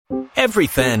Every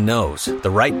fan knows the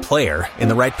right player in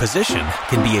the right position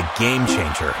can be a game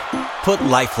changer. Put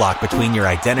LifeLock between your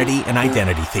identity and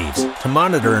identity thieves to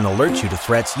monitor and alert you to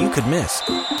threats you could miss.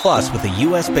 Plus, with a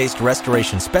U.S.-based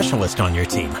restoration specialist on your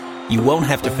team, you won't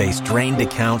have to face drained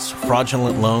accounts,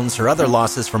 fraudulent loans, or other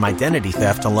losses from identity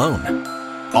theft alone.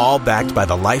 All backed by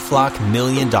the LifeLock $1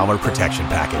 Million Protection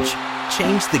Package.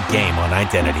 Change the game on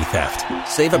identity theft.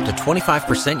 Save up to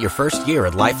 25% your first year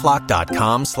at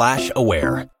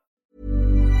LifeLock.com/aware.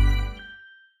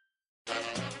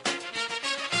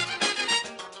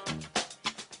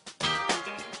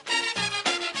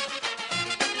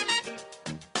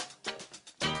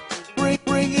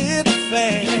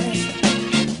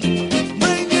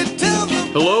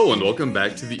 Hello and welcome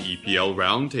back to the EPL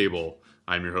Roundtable.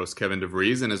 I'm your host Kevin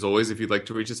DeVries, and as always, if you'd like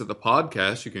to reach us at the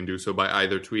podcast, you can do so by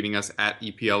either tweeting us at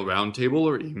EPL Roundtable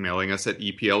or emailing us at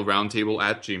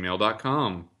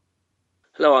eplroundtable@gmail.com.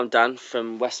 Hello, I'm Dan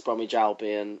from West Bromwich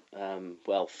Albion,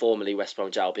 formerly West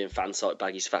Bromwich Albion fan site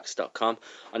baggiesfacts.com.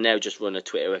 I now just run a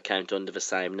Twitter account under the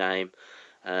same name,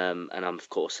 and I'm of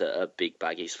course a big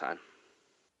Baggies fan.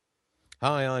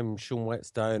 Hi, I'm Sean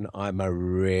Whetstone. I'm a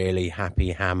really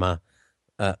happy Hammer.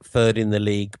 Third in the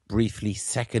league, briefly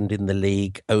second in the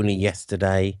league only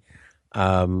yesterday.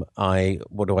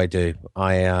 What do?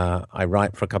 I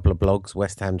write for a couple of blogs,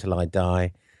 West Ham Till I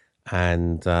Die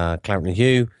and Claret &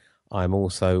 Hugh. I'm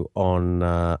also on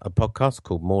a podcast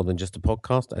called More Than Just a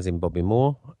Podcast, as in Bobby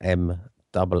Moore, MOORE.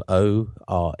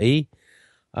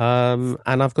 And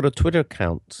I've got a Twitter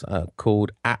account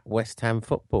called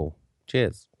 @WestHamFootball.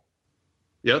 Cheers.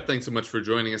 Yeah, thanks so much for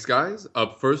joining us, guys.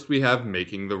 Up first, we have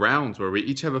Making the Rounds, where we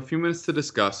each have a few minutes to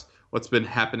discuss what's been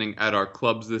happening at our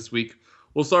clubs this week.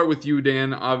 We'll start with you,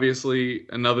 Dan. Obviously,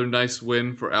 another nice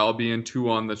win for Albion, 2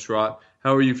 on the trot.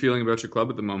 How are you feeling about your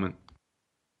club at the moment?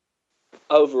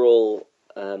 Overall,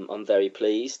 I'm very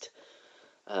pleased.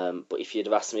 But if you'd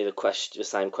have asked me the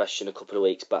same question a couple of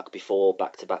weeks back before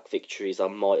back-to-back victories, I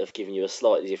might have given you a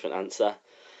slightly different answer.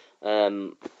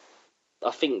 I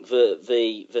think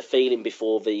the feeling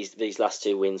before these last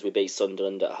 2 wins, we beat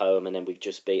Sunderland at home and then we've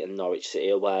just beaten Norwich City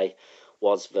away,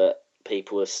 was that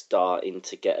people were starting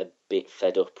to get a bit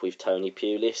fed up with Tony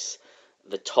Pulis.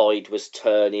 The tide was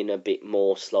turning a bit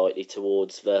more slightly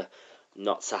towards the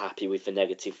not so happy with the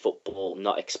negative football,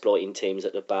 not exploiting teams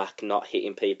at the back, not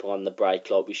hitting people on the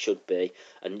break like we should be,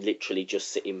 and literally just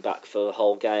sitting back for the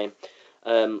whole game.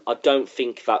 I don't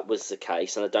think that was the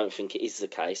case, and I don't think it is the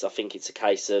case. I think it's a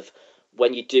case of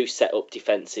when you do set up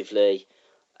defensively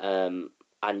and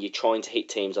you're trying to hit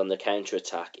teams on the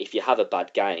counter-attack, if you have a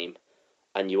bad game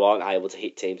and you aren't able to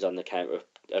hit teams on the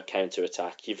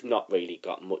counter-attack, you've not really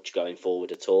got much going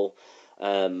forward at all.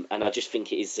 And I just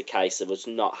think it is the case of us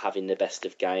not having the best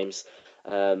of games.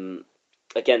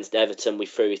 Against Everton, we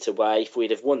threw it away. If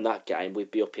we'd have won that game,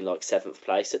 we'd be up in like 7th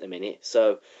place at the minute.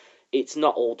 So it's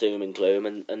not all doom and gloom,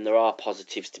 and there are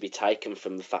positives to be taken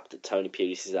from the fact that Tony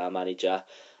Pulis is our manager.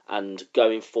 And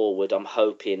going forward, I'm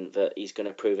hoping that he's going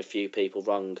to prove a few people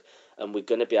wrong and we're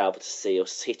going to be able to see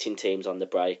us hitting teams on the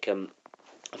break. I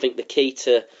think the key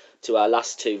to our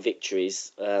last 2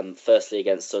 victories, firstly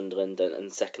against Sunderland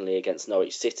and secondly against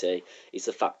Norwich City, is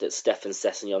the fact that Stefan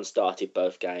Sessegnon started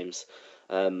both games.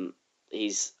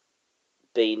 He's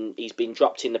been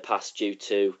dropped in the past due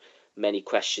to many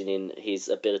questioning his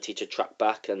ability to track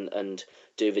back and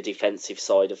do the defensive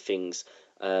side of things.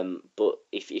 But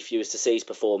if you was to see his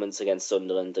performance against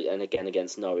Sunderland and again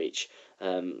against Norwich,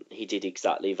 he did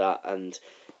exactly that, and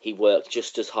he worked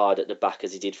just as hard at the back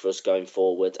as he did for us going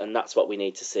forward, and that's what we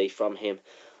need to see from him.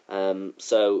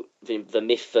 So the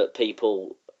myth that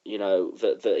people,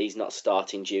 that he's not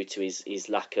starting due to his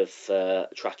lack of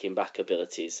tracking back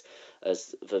abilities,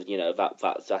 that's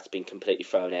been completely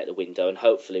thrown out the window, and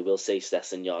hopefully we'll see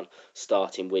Sessegnon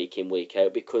starting week in, week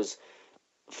out, because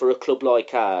for a club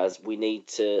like ours, we need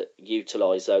to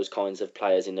utilise those kinds of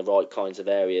players in the right kinds of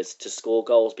areas to score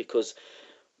goals, because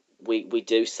we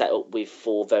do set up with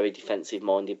 4 very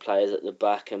defensive-minded players at the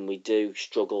back, and we do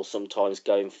struggle sometimes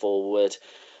going forward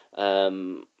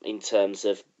in terms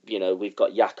of, we've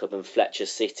got Jakob and Fletcher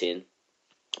sitting,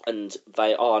 and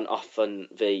they aren't often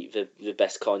the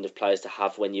best kind of players to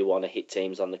have when you want to hit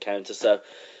teams on the counter. So,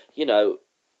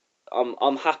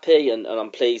 I'm happy and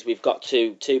I'm pleased. We've got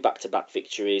two back-to-back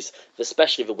victories,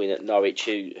 especially the win at Norwich,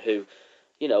 who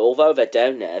although they're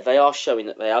down there, they are showing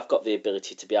that they have got the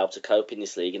ability to be able to cope in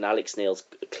this league. And Alex Neil's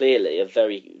clearly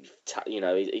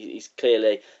he's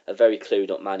clearly a very clued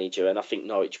up manager, and I think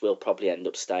Norwich will probably end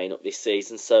up staying up this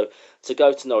season. So to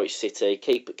go to Norwich City,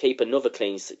 keep another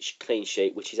clean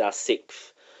sheet, which is our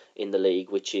 6th in the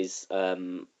league, which is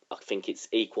I think it's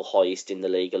equal highest in the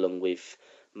league, along with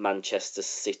Manchester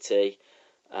City,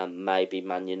 and maybe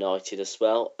Man United as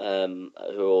well, who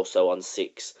are also on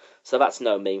 6. So that's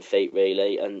no mean feat,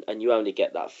 really, and you only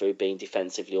get that through being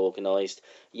defensively organised.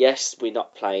 Yes, we're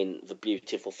not playing the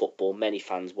beautiful football many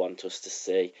fans want us to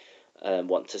see,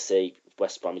 want to see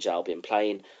West Bromwich Albion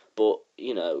playing, but,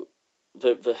 you know,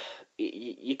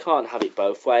 you can't have it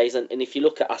both ways. And if you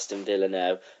look at Aston Villa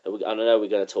now, and I know we're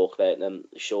going to talk about them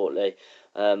shortly,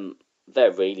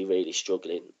 they're really, really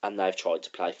struggling, and they've tried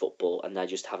to play football, and they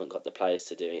just haven't got the players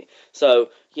to do it. So,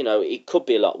 you know, it could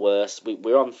be a lot worse.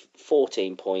 We're on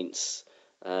 14 points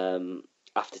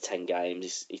after 10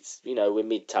 games. It's you know, we're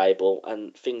mid-table,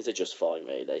 and things are just fine,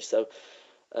 really. So,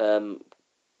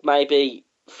 maybe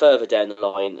further down the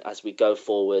line, as we go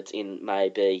forward in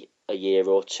maybe a year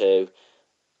or two,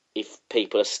 if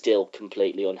people are still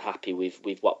completely unhappy with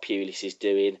what Pulis is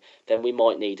doing, then we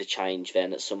might need a change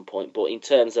then at some point. But in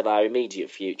terms of our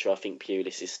immediate future, I think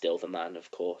Pulis is still the man,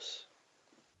 of course.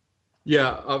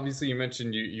 Yeah, obviously you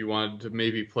mentioned you wanted to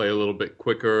maybe play a little bit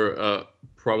quicker,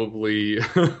 probably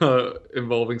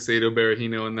involving Sado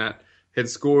Berahino in that. Had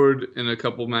scored in a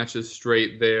couple matches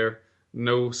straight there.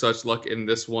 No such luck in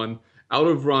this one. Out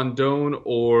of Rondon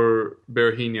or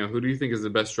Berahino, who do you think is the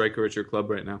best striker at your club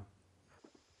right now?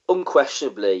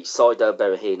 Unquestionably, Saido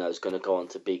Berahino is going to go on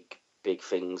to big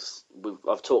things.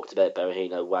 I've talked about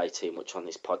Berahino way too much on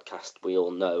this podcast. We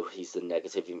all know he's the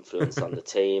negative influence on the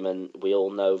team, and we all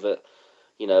know that,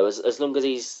 you know, as long as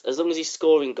he's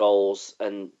scoring goals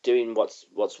and doing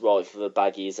what's right for the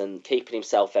Baggies and keeping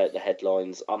himself out the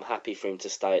headlines, I'm happy for him to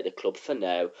stay at the club for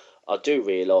now. I do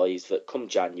realise that come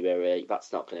January,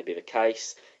 that's not going to be the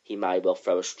case. He may well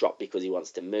throw a strop because he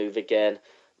wants to move again.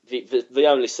 The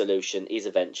only solution is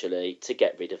eventually to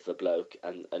get rid of the bloke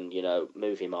and you know,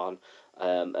 move him on.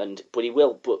 But he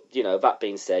will. But, you know, that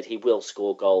being said, he will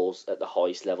score goals at the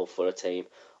highest level for a team.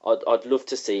 I'd love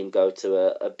to see him go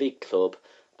to a big club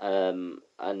and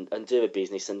do a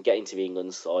business and get into the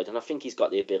England side. And I think he's got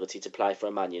the ability to play for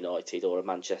a Man United or a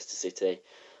Manchester City.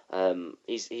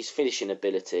 His finishing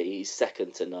ability, he's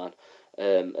second to none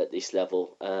at this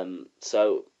level.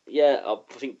 So yeah, I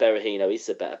think Berahino is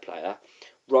a better player.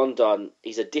 Rondon,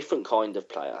 he's a different kind of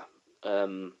player.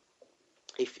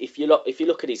 If you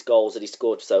look at his goals that he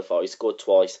scored so far, he scored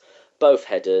twice, both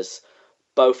headers,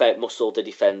 both outmuscled the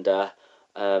defender,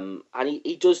 and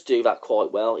he does do that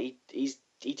quite well. He's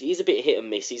a bit hit and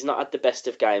miss. He's not had the best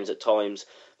of games at times.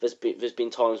 There's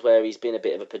been times where he's been a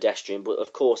bit of a pedestrian, but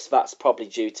of course that's probably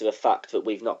due to the fact that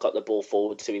we've not got the ball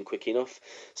forward to him quick enough.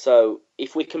 So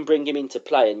if we can bring him into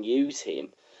play and use him,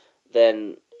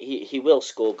 then he will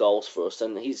score goals for us.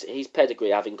 And his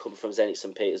pedigree, having come from Zenit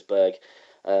St. Petersburg,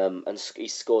 and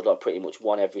he's scored like pretty much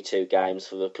one every 2 games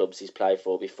for the clubs he's played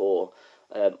for before.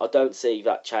 I don't see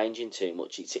that changing too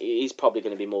much. It is probably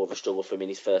going to be more of a struggle for him in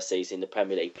his first season in the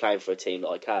Premier League, playing for a team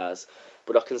like ours.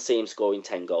 But I can see him scoring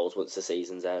 10 goals once the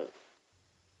season's out.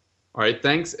 All right,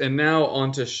 thanks. And now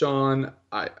on to Sean.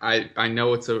 I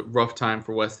know it's a rough time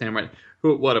for West Ham, right?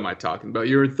 What am I talking about?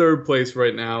 You're in 3rd place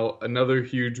right now. Another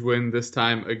huge win, this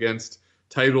time against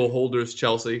title holders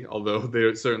Chelsea, although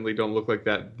they certainly don't look like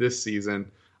that this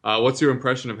season. What's your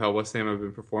impression of how West Ham have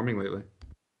been performing lately?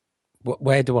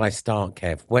 Where do I start,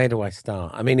 Kev? Where do I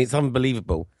start? I mean, it's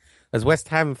unbelievable. As West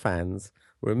Ham fans,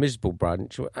 we're a miserable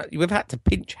bunch. We've had to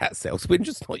pinch ourselves. We're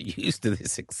just not used to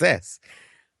this success.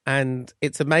 And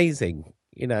it's amazing.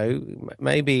 You know,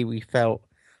 maybe we felt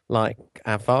like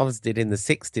our fathers did in the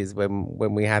 60s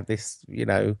when we had this, you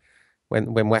know,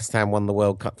 when West Ham won the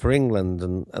World Cup for England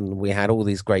and we had all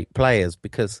these great players,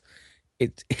 because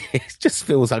it just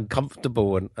feels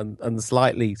uncomfortable and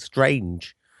slightly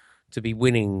strange to be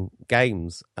winning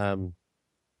games. A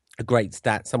great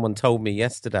stat someone told me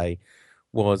yesterday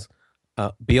was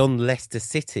beyond Leicester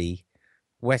City,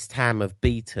 West Ham have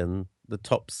beaten the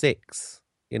top 6,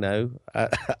 you know,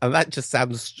 and that just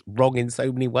sounds wrong in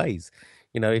so many ways.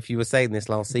 You know, if you were saying this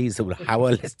last season, how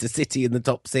are Leicester City in the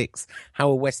top 6? How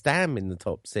are West Ham in the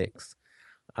top 6?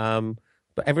 But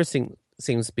everything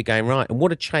seems to be going right. And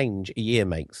what a change a year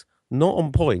makes. Not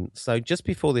on point. So just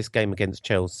before this game against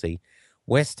Chelsea,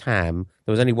 West Ham,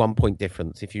 there was only 1 point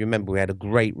difference. If you remember, we had a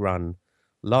great run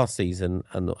last season,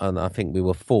 and I think we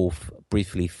were 4th,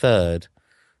 briefly 3rd,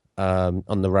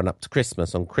 on the run up to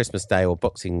Christmas, on Christmas Day or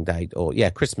Boxing Day,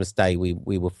 Christmas Day, we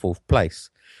were 4th place.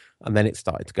 And then it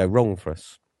started to go wrong for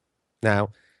us. Now,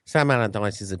 Sam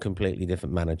Allardyce is a completely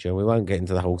different manager. We won't get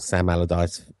into the whole Sam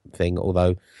Allardyce thing,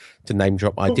 although to name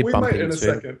drop, I did bump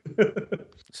into him.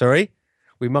 Sorry?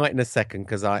 We might in a second,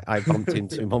 because I bumped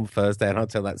into him on Thursday, and I'll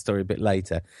tell that story a bit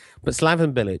later. But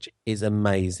Slaven Bilic is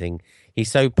amazing.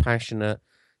 He's so passionate,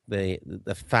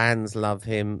 The fans love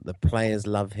him, the players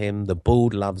love him, the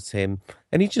board loves him,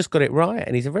 and he's just got it right.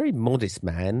 And he's a very modest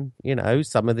man.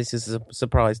 Some of this has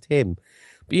surprised him,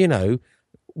 but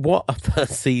what a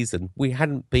first season. We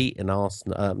hadn't beaten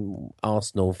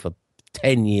Arsenal for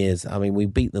 10 years. I mean, we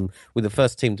beat them. We're the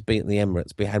first team to beat the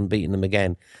Emirates. We hadn't beaten them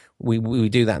again. We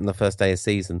do that in the first day of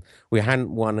season. We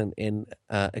hadn't won in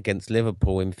against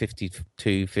Liverpool in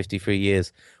 52, 53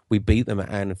 years. We beat them at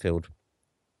Anfield.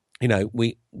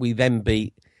 We then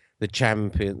beat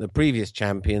the previous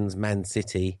champions, Man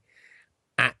City,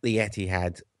 at the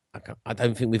Etihad. I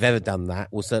don't think we've ever done that.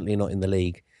 Well, certainly not in the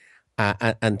league.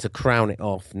 And to crown it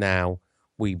off now,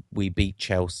 we beat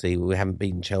Chelsea. We haven't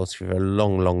beaten Chelsea for a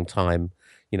long, long time.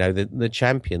 The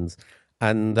champions.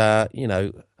 And,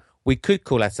 we could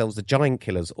call ourselves the Giant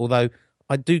Killers, although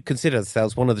I do consider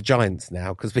ourselves one of the Giants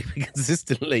now because we've been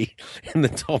consistently in the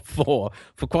top 4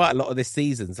 for quite a lot of this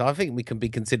season. So I think we can be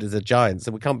considered a Giant.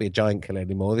 So we can't be a Giant Killer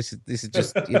anymore. This is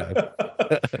just,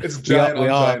 it's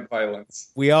giant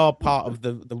violence. We are part of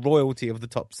the royalty of the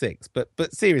top 6. But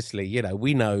seriously,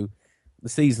 we know the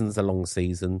season's a long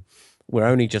season. We're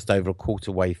only just over a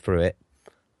quarter way through it.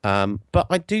 But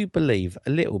I do believe a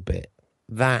little bit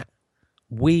that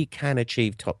we can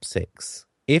achieve top 6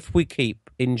 if we keep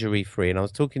injury free. And I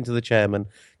was talking to the chairman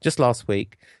just last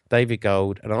week, David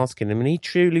Gold, and asking him, and he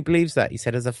truly believes that. He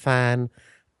said, as a fan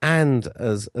and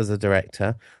as a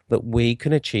director, that we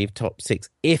can achieve top 6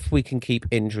 if we can keep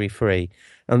injury free.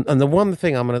 And the one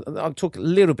thing I'll talk a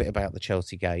little bit about the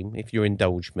Chelsea game, if you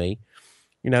indulge me.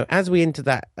 As we enter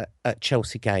that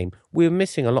Chelsea game, we're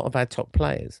missing a lot of our top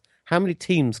players. How many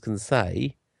teams can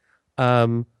say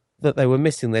that they were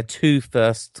missing their 2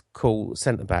 first call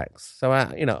centre-backs? So,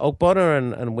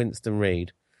 Ogbonna and Winston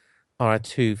Reid are our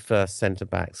 2 first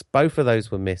centre-backs. Both of those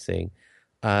were missing.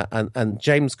 And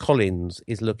James Collins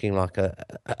is looking like a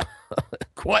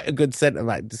quite a good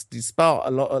centre-back, despite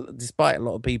a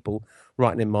lot of people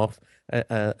writing him off.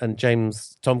 And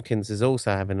James Tompkins is also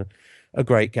having a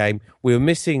great game. We were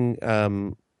missing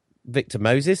Victor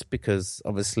Moses because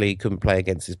obviously he couldn't play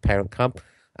against his parent club.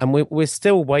 And we're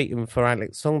still waiting for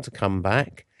Alex Song to come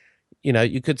back.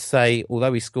 You could say,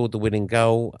 although he scored the winning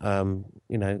goal,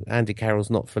 Andy Carroll's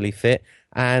not fully fit.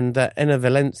 And Enner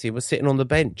Valencia was sitting on the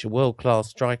bench, a world-class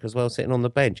striker as well, sitting on the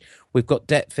bench. We've got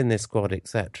depth in this squad,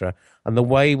 etc. And the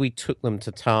way we took them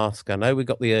to task, I know we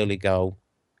got the early goal,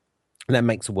 and that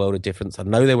makes a world of difference. I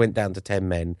know they went down to 10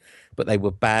 men, but they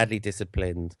were badly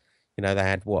disciplined. They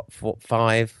had,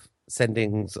 5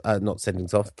 sendings, not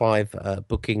sendings off, 5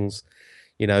 bookings.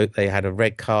 They had a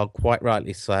red card, quite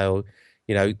rightly so.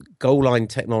 Goal line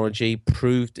technology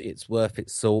proved it's worth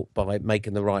its salt by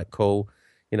making the right call.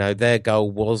 Their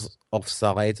goal was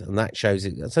offside, and that shows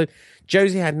it. So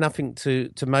Josie had nothing to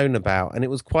moan about, and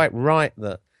it was quite right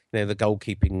that the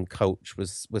goalkeeping coach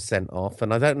was sent off.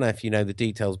 And I don't know if you know the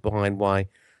details behind why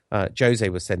Jose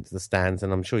was sent to the stands,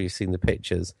 and I'm sure you've seen the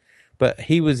pictures. But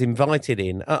he was invited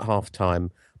in at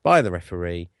half-time by the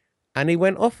referee, and he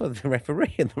went off of the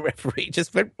referee, and the referee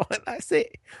just went, right, that's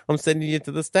it. I'm sending you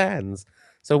to the stands.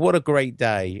 So what a great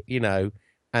day,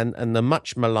 and the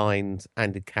much maligned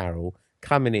Andy Carroll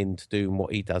coming in to do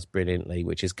what he does brilliantly,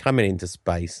 which is coming into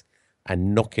space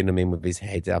and knocking them in with his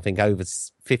head. I think over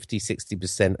 50,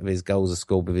 60% of his goals are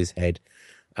scored with his head,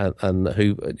 and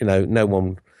who, no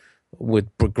one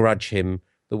would begrudge him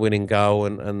the winning goal,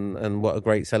 and what a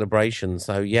great celebration.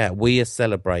 So, yeah, we are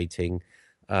celebrating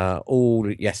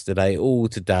all yesterday, all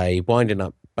today, winding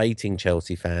up baiting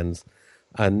Chelsea fans.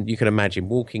 And you can imagine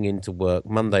walking into work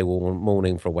Monday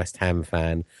morning for a West Ham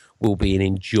fan will be an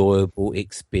enjoyable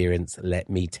experience, let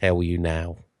me tell you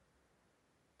now.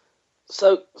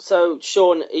 So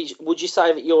Sean, would you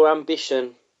say that your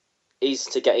ambition is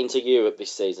to get into Europe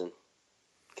this season?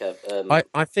 Okay,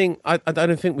 I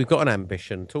don't think we've got an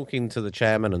ambition. Talking to the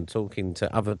chairman and talking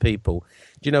to other people,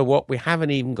 do you know what? We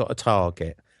haven't even got a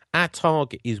target. Our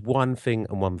target is one thing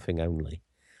and one thing only,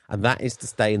 and that is to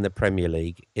stay in the Premier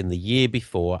League in the year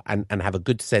before and have a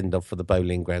good send-off for the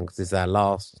Bowling Ground, because it's our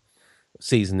last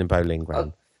season in Bowling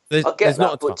Ground. I get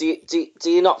that, but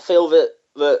do you not feel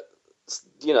that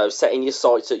setting your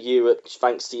sights at Europe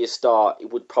thanks to your start,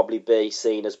 it would probably be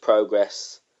seen as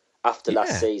progress after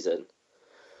last season?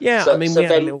 Yeah, so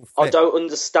then I don't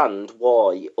understand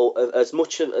why, or as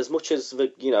much as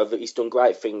that he's done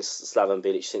great things, Slaven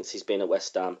Bilic, since he's been at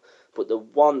West Ham. But the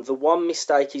one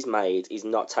mistake he's made is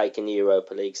not taking the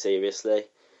Europa League seriously.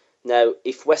 Now,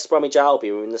 if West Bromwich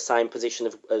Albion were in the same position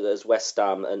as West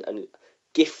Ham and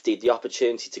gifted the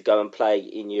opportunity to go and play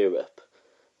in Europe,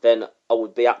 then I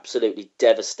would be absolutely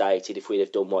devastated if we'd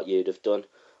have done what you'd have done.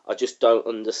 I just don't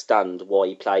understand why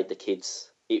he played the kids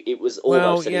It was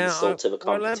almost an insult of a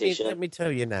Well, competition. let me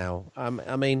tell you now.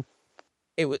 I mean,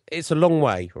 it's a long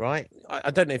way, right?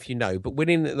 I don't know if you know, but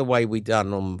winning the way we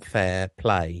done on fair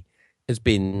play has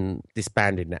been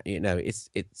disbanded now. You know, it's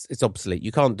obsolete.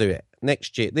 You can't do it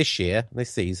this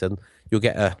season. You'll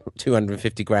get a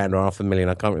 250 grand or 500,000.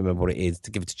 I can't remember what it is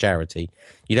to give it to charity.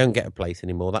 You don't get a place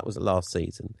anymore. That was the last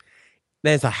season.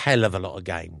 There's a hell of a lot of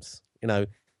games. You know,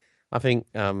 I think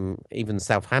even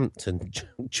Southampton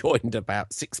joined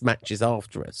about 6 matches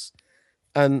after us.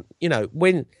 And, you know,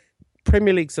 when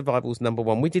Premier League survival's number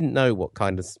one, we didn't know what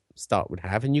kind of start we'd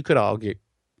have. And you could argue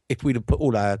if we'd have put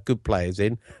all our good players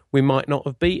in, we might not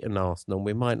have beaten Arsenal.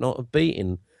 We might not have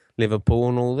beaten Liverpool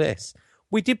and all this.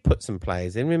 We did put some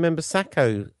players in. Remember,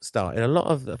 Sacco started. A lot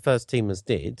of the first teamers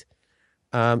did.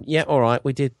 All right,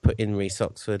 we did put in Reece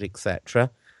Oxford,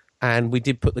 etc. And we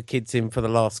did put the kids in for the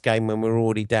last game when we were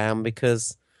already down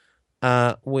because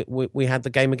we had the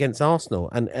game against Arsenal.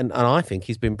 And I think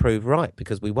he's been proved right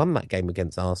because we won that game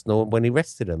against Arsenal when he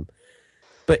rested them.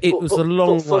 But it was a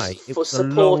long way. It was a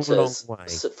long way.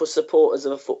 For supporters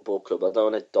of a football club, I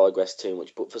don't want to digress too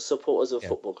much, but for supporters of a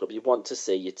football club, you want to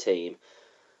see your team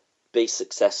be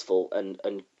successful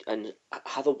and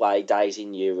have away days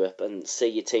in Europe and see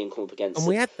your team come up against and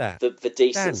we had that. the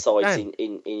decent sides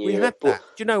in we Europe. Had that.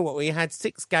 Do you know what? We had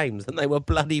 6 games and they were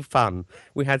bloody fun.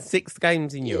 We had 6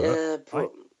 games in Europe. Yeah, but right?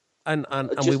 and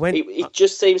we went. It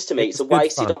just seems to me it's a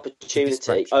wasted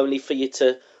opportunity only for you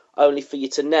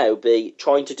to now be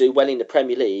trying to do well in the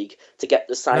Premier League to get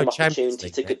the same opportunity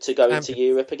to go into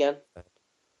Europe again.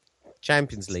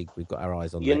 Champions League, we've got our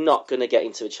eyes on. You're not going to get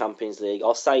into the Champions League.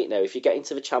 I'll say it now. If you get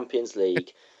into the Champions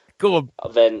League, go on.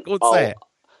 Then say it.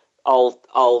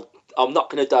 I'm not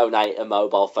going to donate a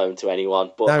mobile phone to anyone,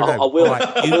 but I will. Right.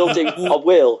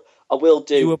 I will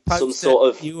do some sort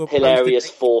of hilarious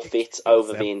forfeit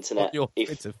over the internet. Your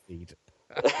Twitter feed.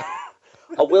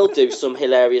 I will do some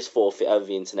hilarious forfeit over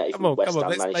the internet if West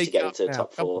Ham manage to get into the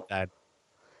top 4.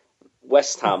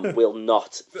 West Ham will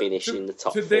not finish in the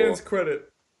top 4. To Dan's credit,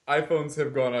 iPhones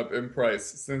have gone up in price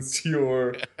since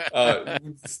your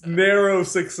narrow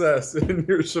success in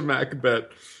your Shamak bet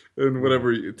in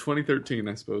 2013,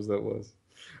 I suppose that was.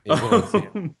 It was,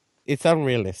 yeah. It's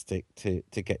unrealistic to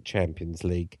get Champions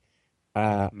League.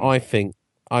 I think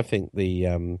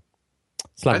the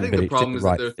I think the problem is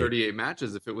that there are 38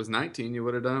 matches. If it was 19, you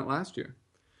would have done it last year.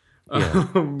 Yeah.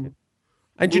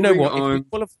 And you know what? If we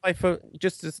qualify for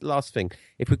just this last thing,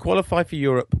 if we qualify for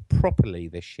Europe properly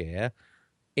this year,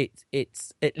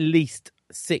 it's at least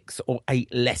 6 or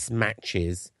 8 less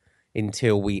matches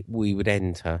until we would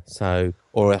enter. So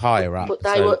or higher up. But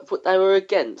they were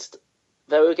against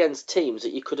teams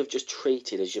that you could have just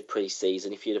treated as your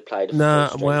pre-season if you'd have played a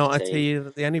I tell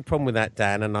you, the only problem with that,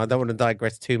 Dan, and I don't want to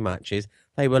digress too much, is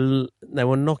they were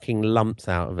knocking lumps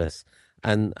out of us,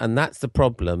 and that's the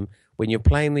problem when you're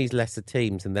playing these lesser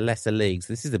teams in the lesser leagues.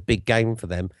 This is a big game for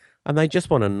them, and they just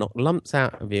want to knock lumps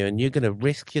out of you, and you're going to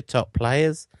risk your top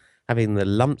players having the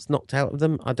lumps knocked out of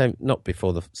them. Not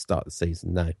before the start of the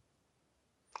season. No,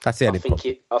 that's the only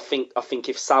problem. I think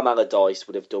if Sam Allardyce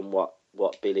would have done what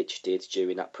Bilic did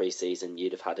during that pre-season,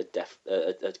 you'd have had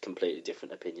a completely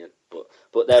different opinion.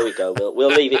 But there we go. We'll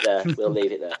leave it there. We'll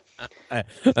leave it there.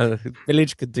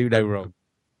 Bilic could do no wrong.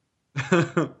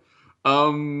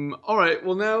 All right.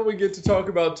 Well, now we get to talk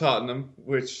about Tottenham,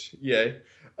 which yay.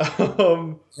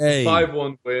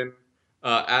 5-1 win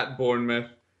at Bournemouth.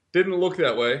 Didn't look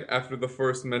that way after the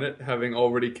first minute, having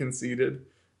already conceded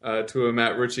to a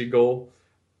Matt Ritchie goal.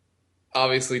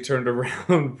 Obviously turned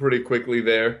around pretty quickly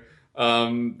there.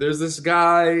 There's this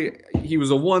guy, he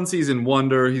was a one-season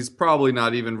wonder. He's probably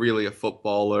not even really a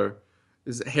footballer.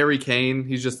 Is it Harry Kane?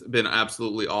 He's just been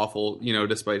absolutely awful,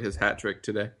 despite his hat trick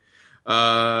today.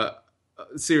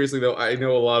 Seriously, though, I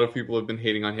know a lot of people have been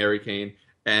hating on Harry Kane,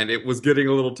 and it was getting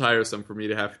a little tiresome for me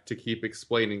to have to keep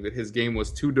explaining that his game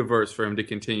was too diverse for him to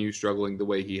continue struggling the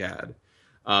way he had.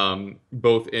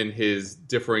 Both in his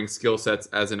differing skill sets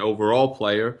as an overall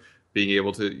player, being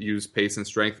able to use pace and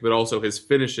strength, but also his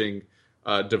finishing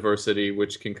diversity,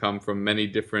 which can come from many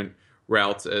different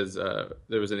routes. As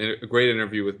there was a great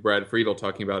interview with Brad Friedel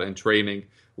talking about in training,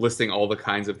 listing all the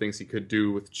kinds of things he could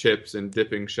do with chips and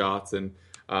dipping shots and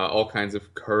all kinds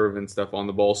of curve and stuff on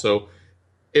the ball. So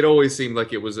it always seemed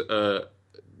like it was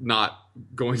not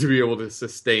going to be able to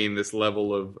sustain this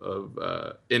level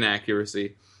of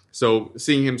inaccuracy. So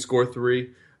seeing him score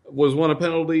 3, was one a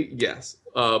penalty? Yes.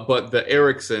 But the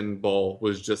Eriksson ball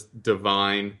was just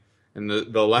divine, and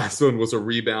the last one was a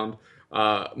rebound.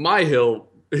 Myhill,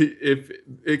 if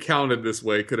it counted this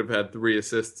way, could have had 3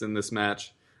 assists in this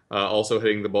match, also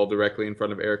hitting the ball directly in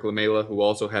front of Eric Lamela, who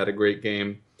also had a great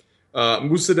game.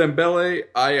 Moussa Dembele,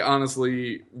 I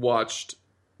honestly watched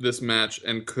this match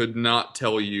and could not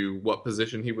tell you what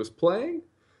position he was playing.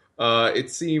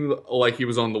 It seemed like he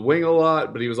was on the wing a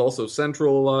lot, but he was also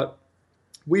central a lot.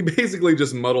 We basically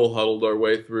just huddled our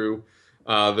way through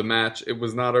the match. It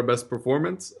was not our best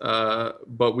performance,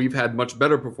 but we've had much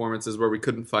better performances where we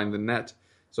couldn't find the net.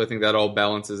 So I think that all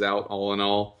balances out all in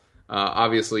all.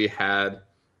 Obviously had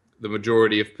the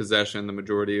majority of possession, the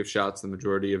majority of shots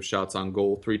on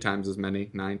goal, 3 times as many,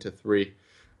 9-3.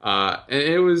 And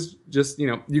it was just,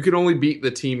 you can only beat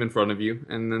the team in front of you.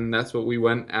 And then that's what we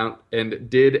went out and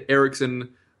did. Eriksson,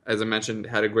 as I mentioned,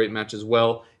 had a great match as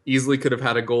well. Easily could have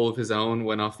had a goal of his own,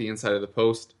 went off the inside of the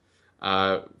post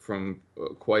from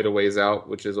quite a ways out,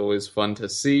 which is always fun to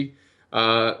see.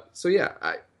 So yeah,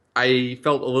 I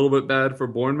felt a little bit bad for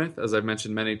Bournemouth, as I've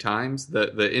mentioned many times.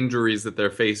 The injuries that they're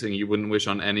facing, you wouldn't wish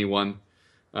on anyone.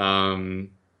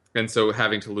 And so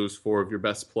having to lose 4 of your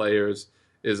best players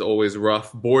is always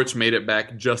rough. Borch made it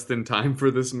back just in time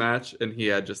for this match, and he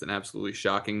had just an absolutely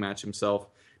shocking match himself.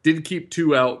 Did keep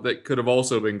 2 out that could have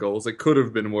also been goals. It could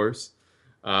have been worse.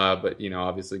 But,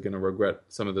 obviously going to regret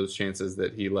some of those chances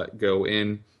that he let go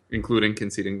in, including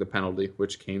conceding the penalty,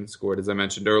 which Kane scored, as I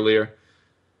mentioned earlier.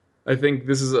 I think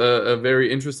this is a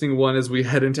very interesting one as we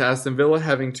head into Aston Villa,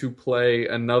 having to play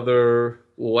another,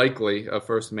 likely, a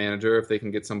first manager if they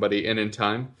can get somebody in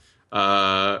time.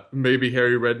 Maybe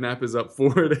Harry Redknapp is up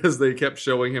for it, as they kept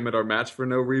showing him at our match for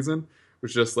no reason,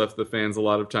 which just left the fans a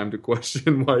lot of time to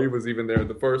question why he was even there in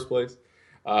the first place.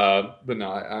 But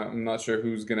no, I'm not sure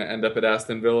who's going to end up at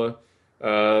Aston Villa.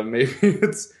 Maybe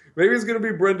it's going to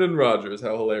be Brendan Rodgers.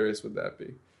 How hilarious would that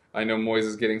be? I know Moyes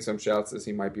is getting some shouts as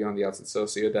he might be on the outs at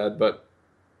Sociedad, but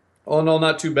all in all,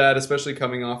 not too bad, especially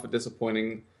coming off a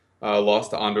disappointing loss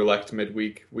to Anderlecht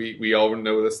midweek. We all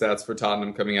know the stats for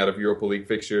Tottenham coming out of Europa League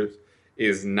fixtures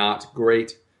is not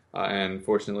great, and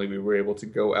fortunately we were able to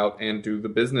go out and do the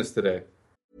business today.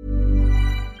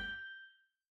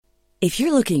 If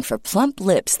you're looking for plump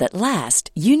lips that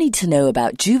last, you need to know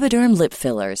about Juvederm lip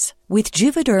fillers. With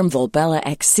Juvederm Volbella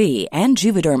XC and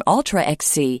Juvederm Ultra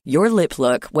XC, your lip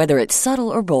look, whether it's subtle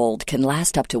or bold, can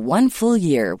last up to 1 full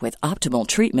year with optimal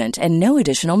treatment and no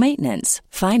additional maintenance.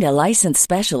 Find a licensed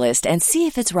specialist and see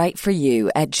if it's right for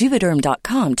you at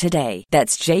Juvederm.com today.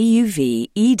 That's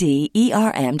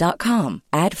JUVEDERM.com.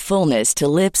 Add fullness to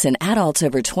lips in adults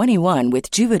over 21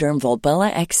 with Juvederm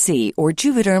Volbella XC or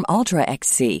Juvederm Ultra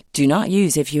XC. Do not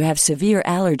use if you have severe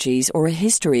allergies or a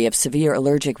history of severe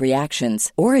allergic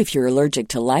reactions, or if you're allergic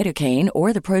to lidocaine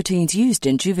or the proteins used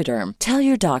in Juvederm. Tell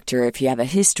your doctor if you have a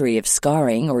history of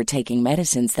scarring or taking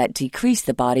medicines that decrease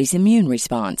the body's immune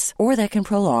response or that can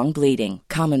prolong bleeding.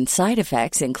 Common side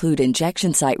effects include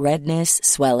injection site redness,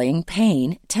 swelling,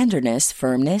 pain, tenderness,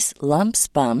 firmness, lumps,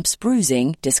 bumps,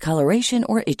 bruising, discoloration,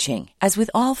 or itching. As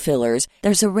with all fillers,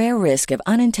 there's a rare risk of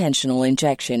unintentional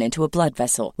injection into a blood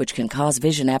vessel, which can cause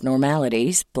vision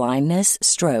abnormalities, blindness,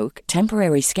 stroke,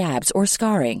 temporary scabs, or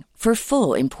scarring. For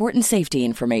full, important safety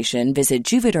information, visit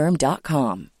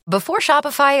Juvederm.com. Before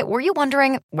Shopify, were you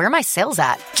wondering, where are my sales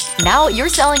at? Now you're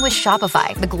selling with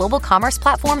Shopify, the global commerce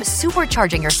platform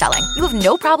supercharging your selling. You have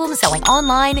no problem selling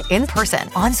online, in person,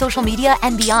 on social media,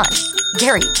 and beyond.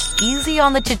 Gary, easy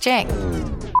on the cha-ching.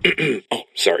 Oh,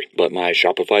 sorry, but my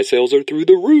Shopify sales are through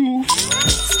the roof.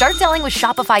 Start selling with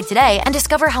Shopify today and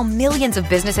discover how millions of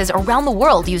businesses around the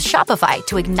world use Shopify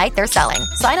to ignite their selling.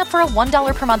 Sign up for a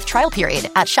 $1 per month trial period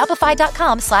at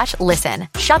shopify.com/listen.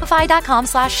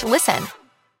 Shopify.com/listen.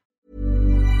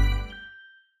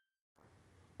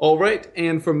 All right,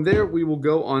 and from there we will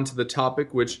go on to the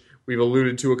topic which we've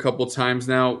alluded to a couple times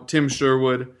now. Tim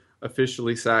Sherwood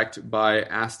officially sacked by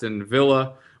Aston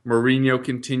Villa. Mourinho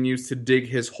continues to dig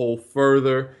his hole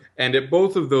further. And at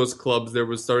both of those clubs, there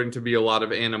was starting to be a lot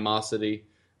of animosity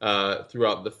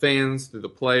throughout the fans, through the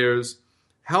players.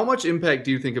 How much impact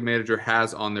do you think a manager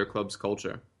has on their club's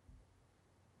culture?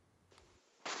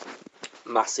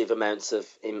 Massive amounts of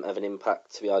an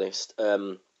impact, to be honest.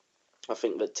 I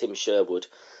think that Tim Sherwood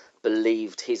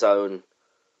believed his own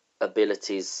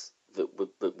abilities,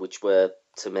 which were,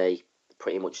 to me,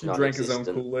 pretty much non-existent. Drank his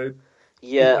own Kool-Aid.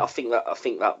 Yeah, I think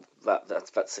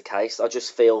that's the case. I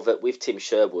just feel that with Tim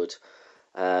Sherwood,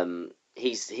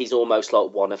 he's almost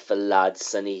like one of the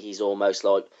lads, and he's almost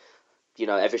like,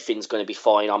 everything's going to be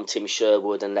fine. I'm Tim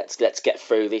Sherwood, and let's get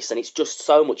through this. And it's just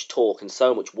so much talk and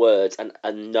so much words and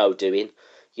no doing.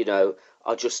 I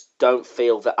just don't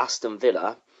feel that Aston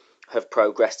Villa have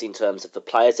progressed in terms of the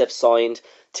players they've signed.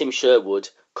 Tim Sherwood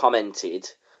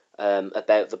commented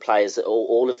about the players,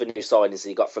 all of the new signings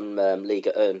he got from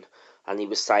Liga 1. and he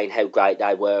was saying how great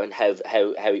they were and how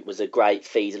it was a great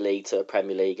feeder league to the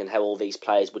Premier League and how all these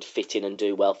players would fit in and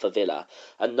do well for Villa.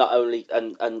 And not only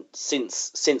and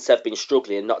since they've been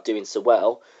struggling and not doing so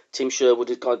well, Tim Sherwood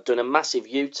has done a massive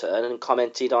U-turn and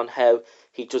commented on how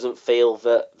he doesn't feel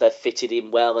that they've fitted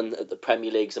in well and that the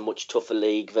Premier League's a much tougher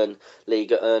league than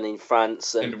Ligue 1 in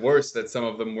France. And worse, that some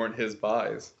of them weren't his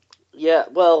buys. Yeah,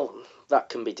 well, that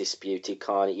can be disputed,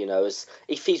 can't it? As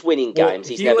if he's winning games,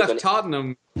 he's never left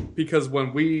Tottenham because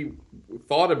when we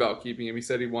thought about keeping him, he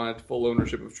said he wanted full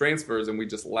ownership of transfers, and we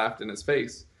just laughed in his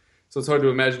face. So it's hard to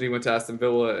imagine he went to Aston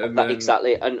Villa and then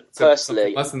exactly. And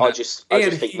personally, I just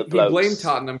think the blokes... he blamed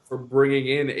Tottenham for bringing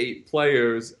in 8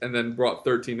 players and then brought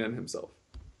 13 in himself.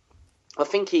 I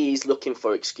think he's looking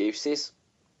for excuses.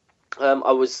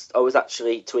 I was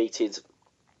actually tweeted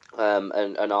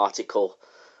an article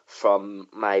from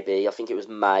maybe, I think it was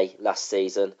May last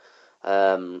season,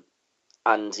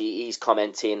 and he's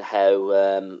commenting how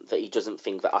that he doesn't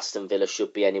think that Aston Villa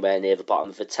should be anywhere near the bottom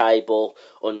of the table.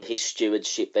 Under his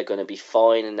stewardship, they're going to be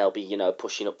fine and they'll be,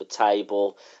 pushing up the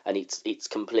table. And it's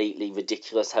completely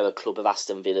ridiculous how a club of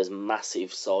Aston Villa's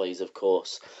massive size, of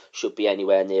course, should be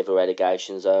anywhere near the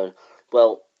relegation zone.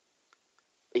 Well,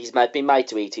 he's been made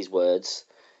to eat his words.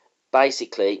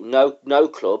 Basically, no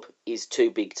club is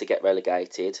too big to get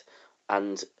relegated,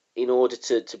 and in order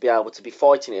to be able to be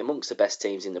fighting it amongst the best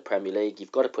teams in the Premier League,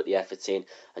 you've got to put the effort in,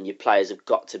 and your players have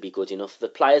got to be good enough. The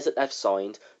players that they've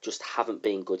signed just haven't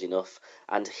been good enough,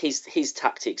 and his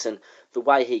tactics and the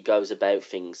way he goes about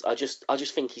things, I just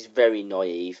think he's very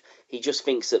naive. He just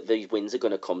thinks that these wins are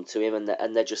going to come to him,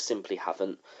 and they just simply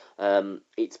haven't.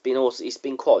 It's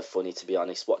been quite funny, to be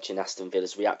honest, watching Aston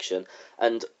Villa's reaction.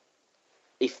 And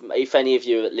if any of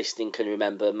you listening can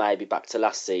remember, maybe back to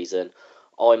last season,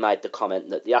 I made the comment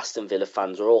that the Aston Villa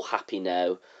fans are all happy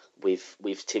now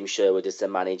with Tim Sherwood as their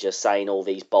manager, saying all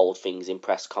these bold things in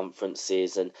press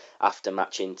conferences and after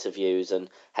match interviews,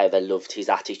 and how they loved his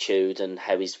attitude and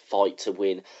how his fight to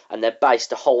win. And they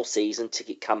based a whole season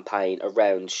ticket campaign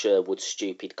around Sherwood's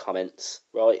stupid comments,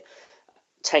 right?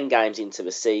 10 games into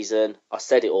the season, I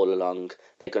said it all along,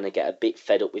 they're going to get a bit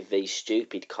fed up with these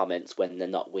stupid comments when they're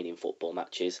not winning football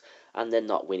matches. And they're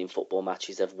not winning football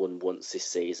matches. They've won once this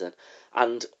season.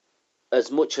 And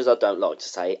as much as I don't like to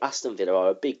say, Aston Villa are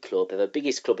a big club. They're the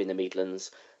biggest club in the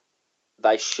Midlands.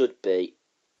 They should be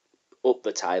up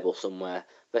the table somewhere.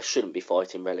 They shouldn't be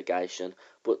fighting relegation.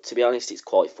 But to be honest, it's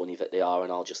quite funny that they are,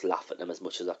 and I'll just laugh at them as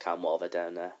much as I can while they're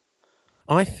down there.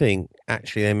 I think,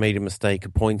 actually, they made a mistake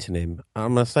appointing him.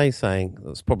 I'm going to say something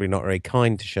that's probably not very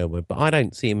kind to Sherwood, but I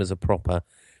don't see him as a proper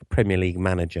Premier League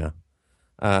manager.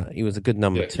 He was a good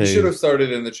number 2. He should have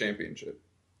started in the Championship.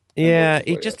 Yeah,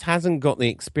 he just hasn't got the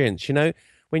experience.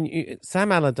 When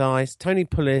Sam Allardyce, Tony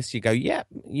Pulis, you go, yeah,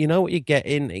 you know what you're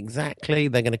getting, exactly.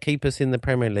 They're going to keep us in the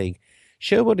Premier League.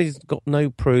 Sherwood has got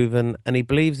no proven, and he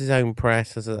believes his own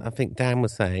press, as I think Dan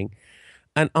was saying.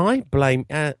 And I blame,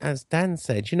 as Dan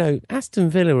said, Aston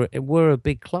Villa were a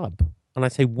big club. And I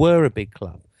say were a big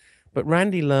club. But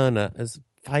Randy Lerner has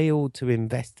failed to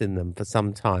invest in them for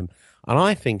some time. And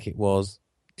I think it was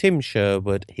Tim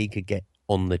Sherwood he could get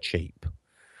on the cheap.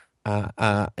 They're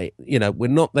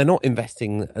not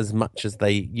investing as much as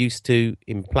they used to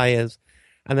in players,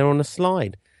 and they're on a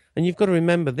slide. And you've got to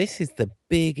remember, this is the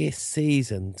biggest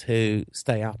season to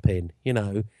stay up in.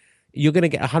 You're going to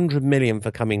get 100 million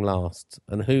for coming last,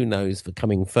 and who knows for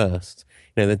coming first.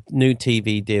 The new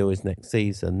TV deal is next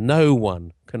season. No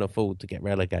one can afford to get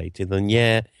relegated, and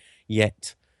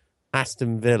yet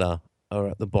Aston Villa are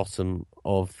at the bottom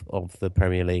of the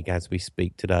Premier League as we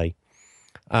speak today.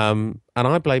 And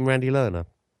I blame Randy Lerner.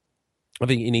 I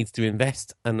think he needs to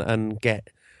invest and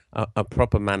get a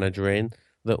proper manager in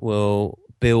that will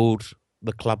build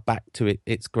the club back to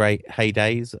its great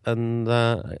heydays and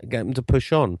get them to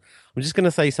push on. I'm just going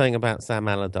to say something about Sam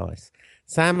Allardyce.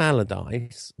 Sam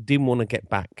Allardyce didn't want to get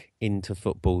back into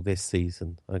football this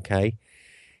season, okay?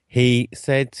 He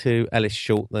said to Ellis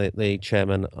Short, the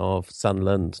chairman of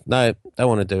Sunderland, no, don't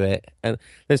want to do it. And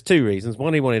there's 2 reasons.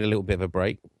 One, he wanted a little bit of a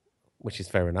break, which is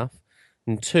fair enough.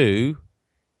 And 2,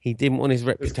 he didn't want his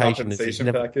reputation. His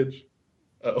compensation package?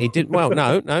 Uh-oh. He didn't. Well,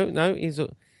 no.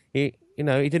 He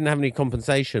didn't have any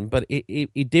compensation, but he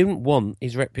didn't want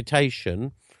his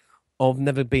reputation of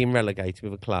never being relegated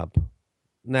with a club.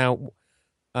 Now,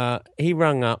 he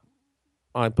rung up,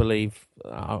 I believe,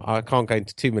 I can't go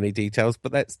into too many details,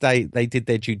 but they did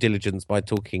their due diligence by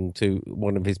talking to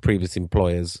one of his previous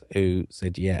employers who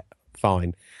said, yeah,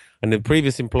 fine. And the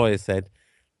previous employer said,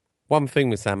 one thing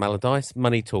with Sam Allardyce,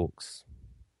 money talks.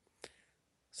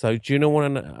 So do you know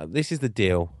what? This is the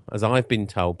deal, as I've been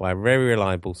told by a very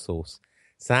reliable source.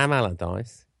 Sam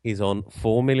Allardyce is on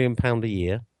 £4 million a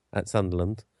year at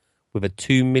Sunderland with a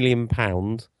 £2 million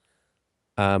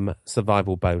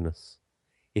survival bonus.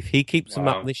 If he keeps them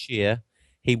up this year,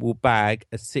 he will bag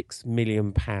a £6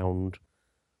 million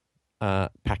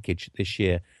package this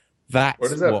year. Where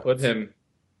does that put him?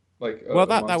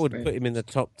 That would put him in the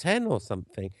top 10 or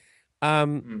something.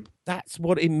 That's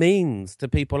what it means to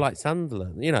people like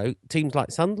Sunderland, teams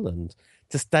like Sunderland,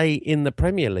 to stay in the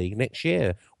Premier League next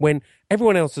year when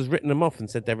everyone else has written them off and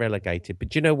said they're relegated.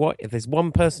 But you know what? If there's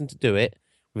one person to do it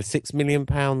with a £6 million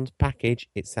package,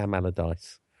 it's Sam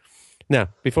Allardyce. Now,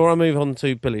 before I move on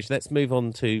to Bilic, let's move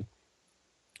on to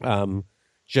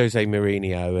Jose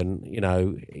Mourinho and,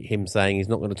 him saying he's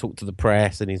not going to talk to the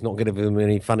press and he's not going to give them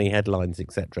any funny headlines,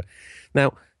 etc.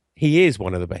 Now, he is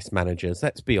one of the best managers,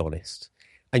 let's be honest.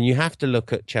 And you have to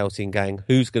look at Chelsea and going,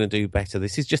 who's going to do better?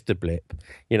 This is just a blip.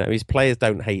 His players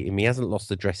don't hate him. He hasn't lost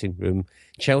the dressing room.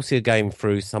 Chelsea are going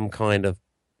through some kind of,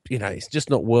 it's just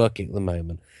not working at the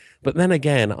moment. But then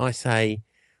again, I say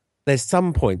there's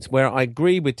some points where I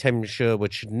agree with Tim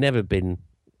Sherwood should never have been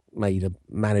made a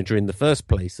manager in the first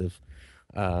place of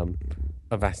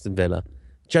Aston Villa.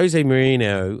 Jose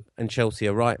Mourinho and Chelsea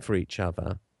are right for each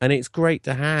other. And it's great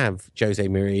to have Jose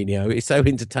Mourinho. It's so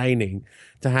entertaining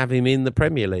to have him in the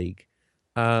Premier League.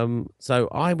 So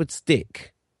I would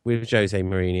stick with Jose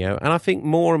Mourinho. And I think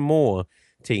more and more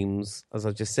teams, as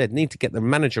I just said, need to get the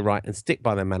manager right and stick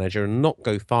by their manager and not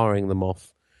go firing them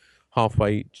off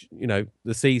halfway,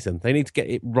 the season. They need to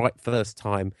get it right first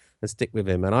time and stick with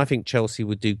him. And I think Chelsea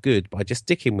would do good by just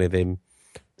sticking with him.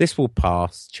 This will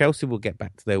pass. Chelsea will get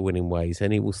back to their winning ways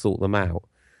and he will sort them out.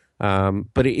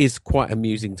 But it is quite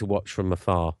amusing to watch from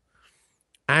afar.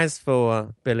 As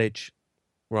for Bilic,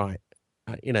 right,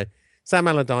 Sam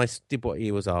Allardyce did what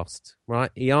he was asked,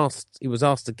 right? He was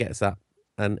asked to get us up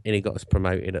and he got us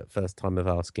promoted at first time of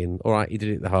asking. All right, he did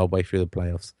it the hard way through the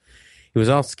playoffs. He was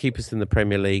asked to keep us in the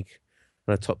Premier League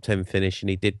on a top 10 finish,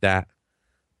 and he did that.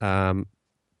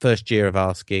 First year of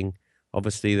asking.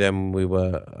 Obviously, then we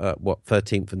were,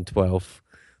 13th and 12th.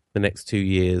 The next 2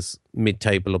 years,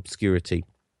 mid-table obscurity.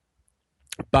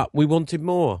 But we wanted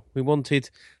more. We wanted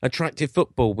attractive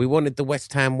football. We wanted the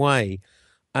West Ham way.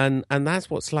 And that's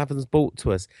what Slaven's brought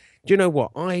to us. Do you know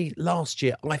what? Last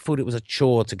year, I thought it was a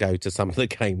chore to go to some of the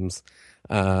games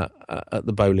at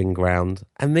the Bowling Ground.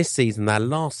 And this season, our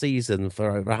last season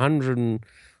for over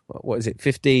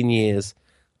 15 years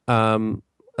at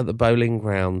the Bowling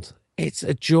Ground, it's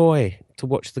a joy to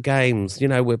watch the games.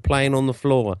 We're playing on the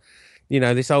floor.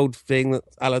 This old thing that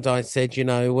Allardyce said,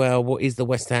 what is the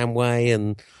West Ham way?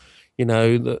 And,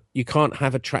 that you can't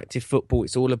have attractive football.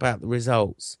 It's all about the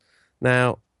results.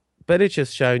 Now, Bilic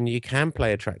has shown you can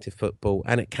play attractive football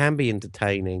and it can be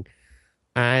entertaining.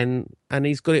 And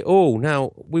he's got it all.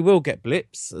 Now, we will get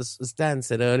blips, as Dan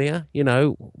said earlier.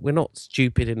 We're not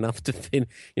stupid enough to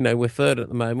we're third at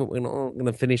the moment. We're not going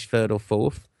to finish third or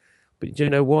fourth. But do you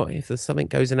know what? If there's something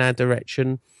goes in our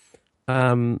direction,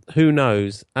 who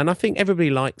knows? And I think everybody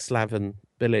likes Slaven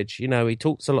Bilic. He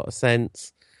talks a lot of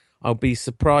sense. I'll be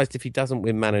surprised if he doesn't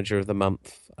win Manager of the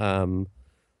Month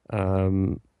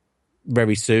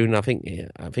very soon. I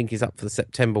think he's up for the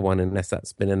September one, unless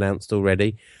that's been announced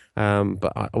already.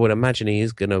 But I would imagine he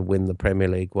is going to win the Premier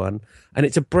League one. And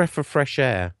it's a breath of fresh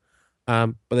air.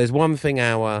 But there's one thing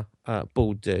our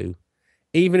ball do.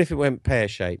 Even if it went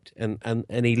pear-shaped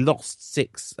and he lost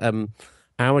 6...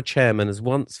 our chairman has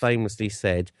once famously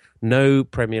said, no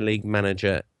Premier League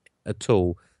manager at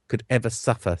all could ever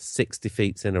suffer 6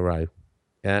 defeats in a row.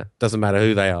 Yeah, doesn't matter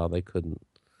who they are, they couldn't.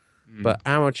 But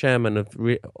our chairman have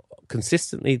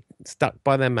consistently stuck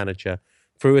by their manager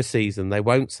through a season. They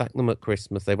won't sack them at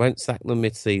Christmas. They won't sack them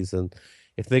mid-season.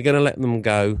 If they're going to let them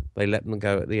go, they let them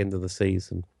go at the end of the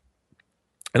season.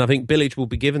 And I think Bilic will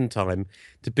be given time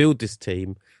to build this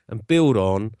team and build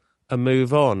on and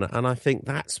move on. And I think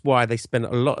that's why they spent a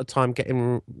lot of time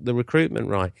getting the recruitment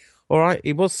right. All right,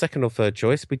 he was second or third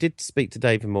choice. We did speak to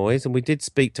David Moyes and we did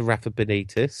speak to Rafa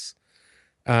Benitez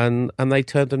and they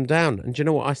turned them down. And do you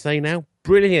know what I say now?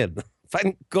 Brilliant.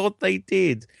 Thank God they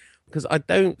did. Because I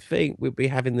don't think we'd be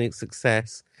having the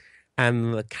success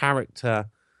and the character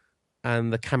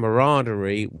and the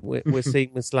camaraderie we're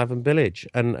seeing with Slaven Bilic.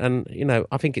 And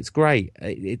I think it's great.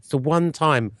 It's the one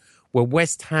time where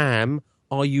West Ham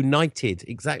are united.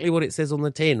 Exactly what it says on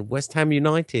the tin. West Ham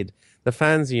united. The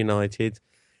fans are united.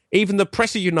 Even the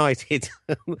press are united.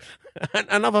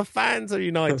 and other fans are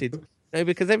united.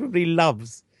 Because everybody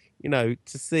loves, to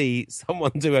see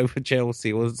someone do over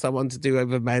Chelsea or someone to do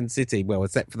over Man City. Well,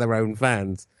 except for their own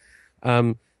fans.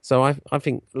 So I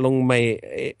think long may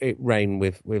it reign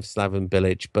with Slaven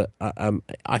Bilic. But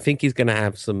I think he's going to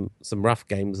have some rough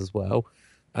games as well.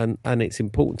 and it's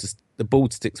important the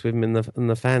board sticks with him and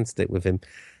the fans stick with him.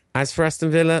 As for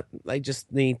Aston Villa, they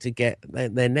just need to get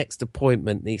their next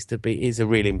appointment is a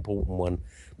really important one,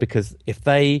 because if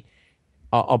they,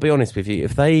 I'll be honest with you,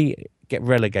 if they get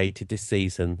relegated this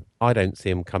season, I don't see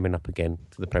them coming up again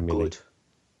to the Premier League.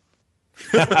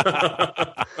 That's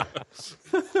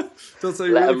how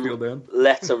you really feel, Dan.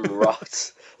 Let them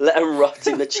rot. Let them rot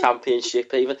in the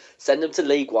Championship. Even send them to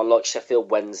League One like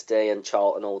Sheffield Wednesday and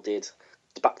Charlton all did.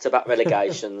 Back-to-back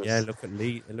relegations. Yeah, look at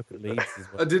Leeds as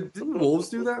well. Didn't Wolves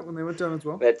do that when they went down as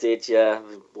well? They did, yeah.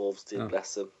 Wolves did,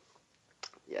 bless them.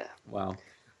 Yeah. Wow.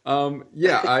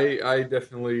 I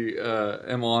definitely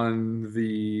am on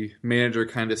the manager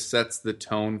kind of sets the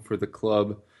tone for the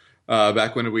club.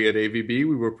 Back when we had AVB,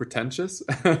 we were pretentious.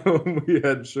 We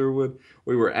had Sherwood,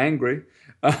 we were angry.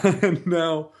 And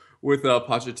now with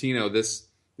Pochettino,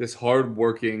 this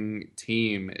hard-working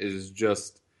team is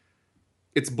just,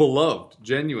 it's beloved,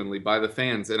 genuinely, by the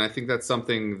fans. And I think that's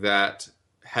something that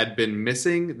had been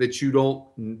missing that you don't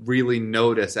really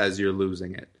notice as you're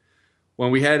losing it. When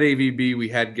we had AVB, we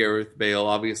had Gareth Bale,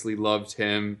 obviously loved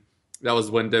him. That was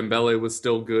when Dembele was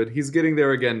still good. He's getting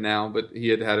there again now, but he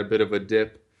had a bit of a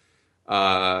dip.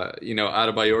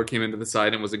 Adebayor came into the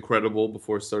side and was incredible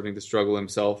before starting to struggle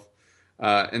himself.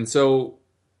 And so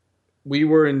we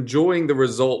were enjoying the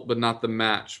result, but not the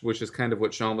match, which is kind of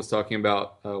what Sean was talking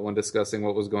about when discussing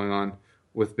what was going on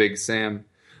with Big Sam.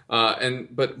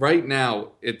 But right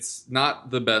now, it's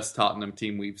not the best Tottenham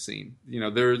team we've seen.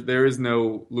 There is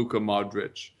no Luka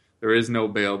Modric, there is no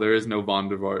Bale, there is no Van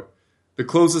der Vaart. The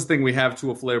closest thing we have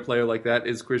to a flair player like that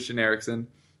is Christian Eriksen,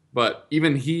 but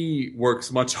even he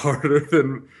works much harder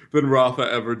than Rafa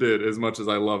ever did, as much as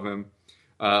I love him.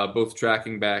 Both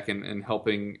tracking back and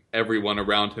helping everyone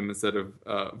around him instead of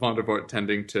Van der Vaart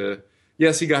tending to,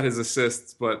 yes, he got his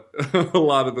assists, but a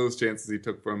lot of those chances he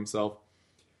took for himself.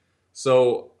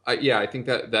 So, I think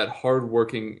that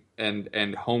hardworking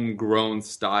and homegrown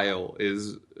style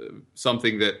is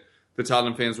something that the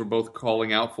Tottenham fans were both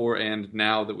calling out for, and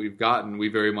now that we've gotten, we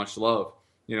very much love.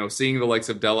 Seeing the likes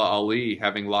of Della Ali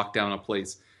having locked down a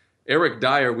place. Eric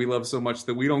Dyer, we love so much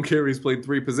that we don't care he's played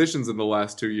 3 positions in the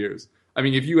last 2 years. I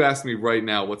mean, if you ask me right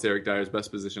now what's Eric Dyer's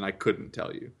best position, I couldn't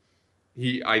tell you.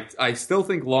 I still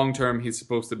think long-term he's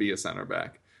supposed to be a center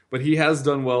back. But he has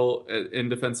done well in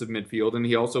defensive midfield, and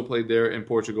he also played there in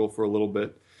Portugal for a little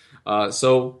bit.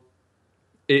 So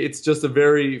it's just a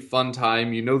very fun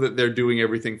time. You know that they're doing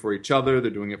everything for each other. They're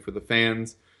doing it for the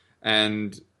fans.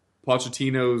 And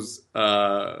Pochettino's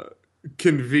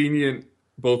convenient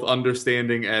both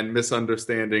understanding and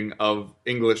misunderstanding of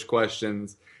English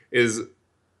questions is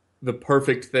the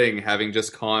perfect thing, having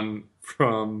just gone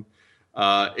from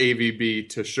AVB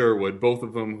to Sherwood, both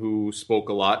of them who spoke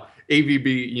a lot.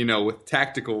 AVB, with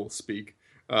tactical speak,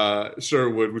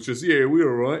 Sherwood, which is, we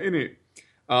were right, innit?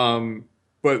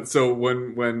 But so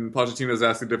when Pochettino's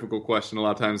asked a difficult question, a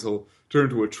lot of times he'll turn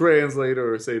to a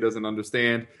translator or say he doesn't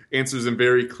understand, answers in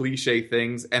very cliche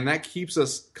things, and that keeps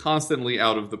us constantly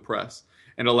out of the press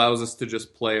and allows us to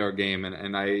just play our game.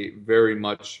 And I very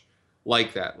much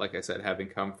like that, like I said, having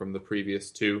come from the previous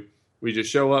 2. We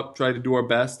just show up, try to do our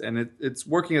best, and it's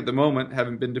working at the moment.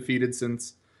 Haven't been defeated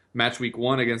since match week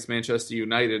 1 against Manchester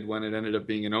United when it ended up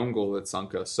being an own goal that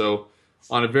sunk us. So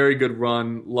on a very good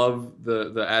run. Love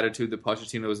the attitude that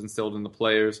Pochettino has instilled in the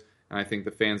players, and I think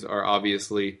the fans are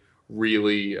obviously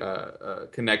really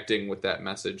connecting with that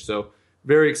message. So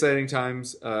very exciting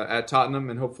times at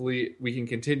Tottenham, and hopefully we can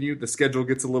continue. The schedule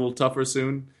gets a little tougher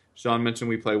soon. Sean mentioned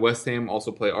we play West Ham,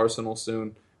 also play Arsenal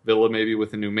soon. Villa maybe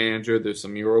with a new manager. There's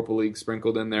some Europa League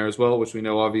sprinkled in there as well, which we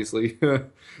know obviously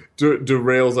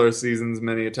derails our seasons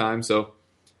many a time. So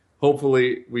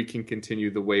hopefully we can continue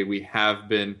the way we have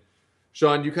been.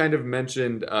 Sean, you kind of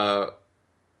mentioned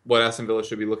what Aston Villa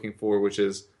should be looking for, which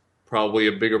is probably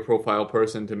a bigger profile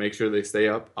person to make sure they stay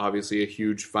up. Obviously a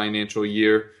huge financial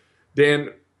year. Dan,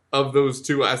 of those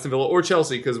two, Aston Villa or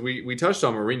Chelsea, because we touched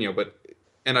on Mourinho,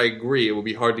 and I agree, it will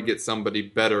be hard to get somebody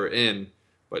better in,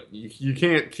 but you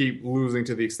can't keep losing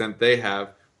to the extent they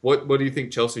have. What do you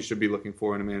think Chelsea should be looking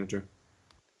for in a manager?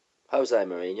 Jose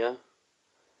Mourinho.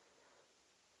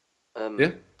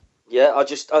 Yeah. Yeah,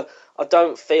 I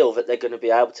don't feel that they're going to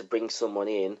be able to bring someone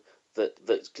in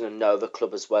that's going to know the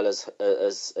club as well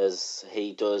as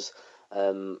he does.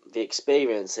 The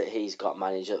experience that he's got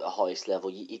managed at the highest level,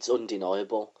 it's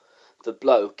undeniable. The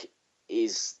bloke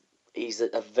he's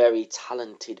a very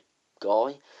talented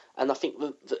guy, and I think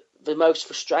the most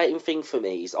frustrating thing for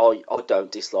me is I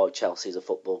don't dislike Chelsea as a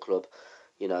football club.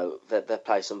 You know, they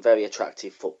play some very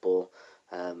attractive football.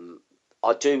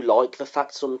 I do like the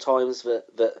fact sometimes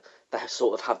that they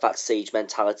sort of have that siege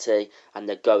mentality and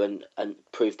they go and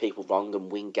prove people wrong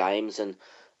and win games, and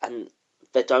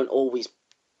they don't always,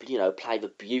 play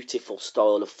the beautiful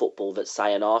style of football that,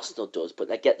 say, an Arsenal does, but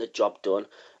they get the job done.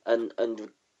 And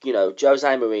Jose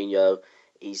Mourinho,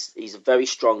 he's very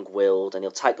strong-willed and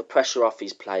he'll take the pressure off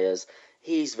his players.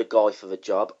 He's the guy for the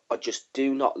job. I just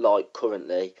do not like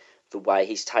currently the way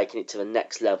he's taken it to the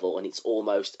next level, and it's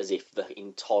almost as if the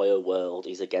entire world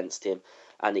is against him,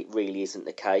 and it really isn't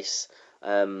the case.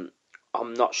 I'm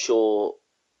not sure.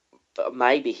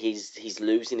 Maybe he's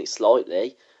losing it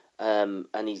slightly, and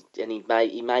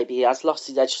he has lost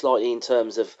his edge slightly in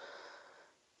terms of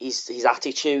his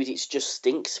attitude. It just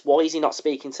stinks. Why is he not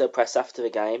speaking to the press after the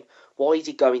game? Why is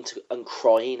he going to and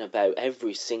crying about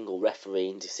every single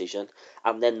refereeing decision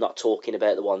and then not talking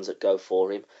about the ones that go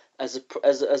for him? As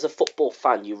a football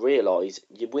fan, you realise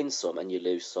you win some and you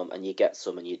lose some, and you get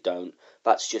some and you don't.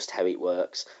 That's just how it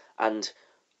works. And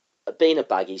being a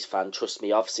Baggies fan, trust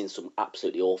me, I've seen some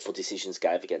absolutely awful decisions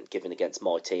given against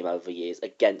my team over the years,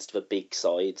 against the big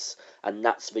sides, and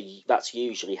that's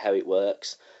usually how it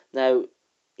works. Now,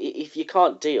 if you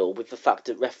can't deal with the fact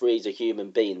that referees are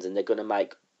human beings and they're going to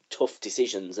make tough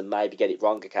decisions and maybe get it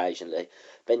wrong occasionally,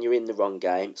 then you're in the wrong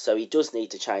game. So he does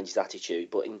need to change his attitude.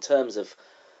 But in terms of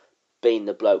being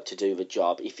the bloke to do the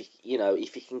job, if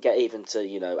he can get even to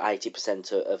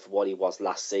 80% of what he was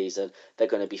last season, they're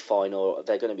going to be fine, or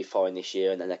they're going to be fine this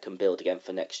year, and then they can build again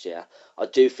for next year. I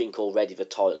do think already the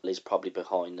title is probably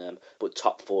behind them, but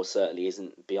top four certainly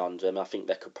isn't beyond them. I think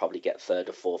they could probably get third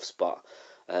or fourth spot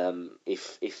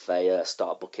if they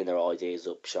start booking their ideas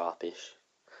up sharpish.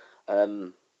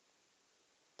 Does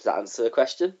that answer the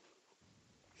question?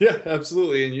 Yeah,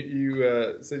 absolutely. And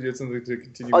you said you had something to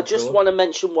continue. I just want to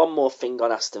mention one more thing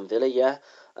on Aston Villa. Yeah,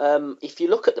 if you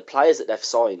look at the players that they've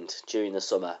signed during the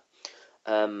summer,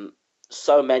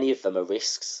 so many of them are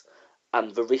risks,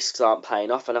 and the risks aren't paying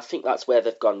off. And I think that's where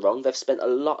they've gone wrong. They've spent a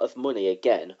lot of money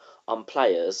again on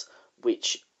players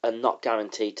which are not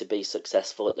guaranteed to be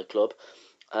successful at the club.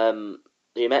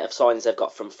 The amount of signings they've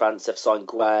got from France, they've signed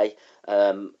Guay,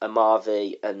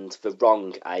 Amavi, and the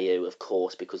wrong AU, of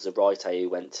course, because the right AU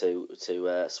went to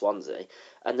Swansea,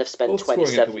 and they've spent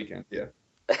 27. At the weekend, yeah.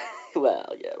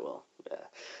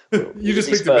 You just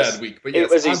picked a bad week, but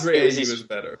yes, Andre AU was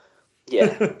better.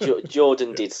 Yeah,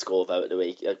 Jordan did score though at the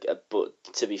week, but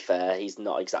to be fair, he's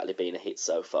not exactly been a hit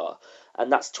so far, and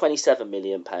that's £27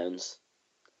 million.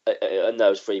 And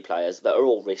those three players that are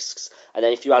all risks. And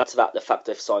then if you add to that the fact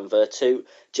they've signed Vertu,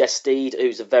 Gestede,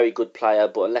 who's a very good player,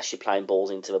 but unless you're playing balls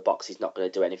into the box, he's not going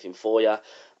to do anything for you.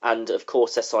 And of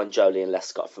course they signed Jolie and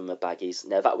Lescott from the Baggies.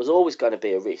 Now that was always going to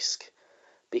be a risk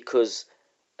because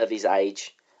of his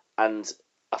age, and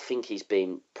I think he's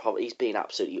been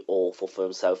absolutely awful for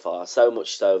him so far. So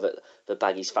much so that the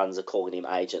Baggies fans are calling him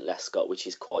Agent Lescott, which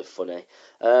is quite funny.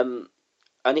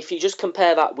 And if you just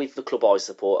compare that with the club I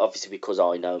support, obviously because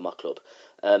I know my club,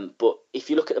 but if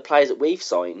you look at the players that we've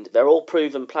signed, they're all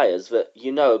proven players that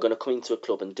are going to come into a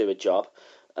club and do a job.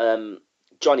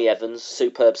 Johnny Evans,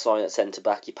 superb sign at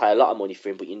centre-back. You pay a lot of money for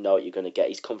him, but you know what you're going to get.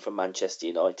 He's come from Manchester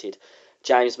United.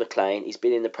 James McLean, he's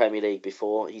been in the Premier League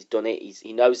before. He's done it.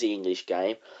 He knows the English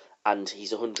game, and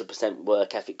he's a 100%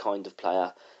 work ethic kind of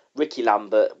player. Ricky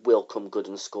Lambert will come good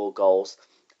and score goals.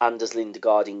 Anders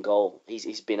Lindegaard in goal.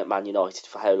 He's been at Man United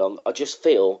for how long? I just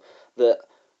feel that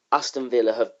Aston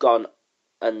Villa have gone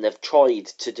and they've tried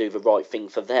to do the right thing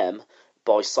for them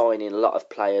by signing a lot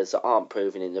of players that aren't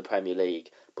proven in the Premier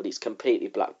League, but it's completely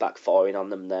backfiring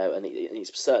on them now, and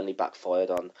it's certainly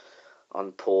backfired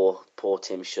on poor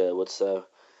Tim Sherwood. So,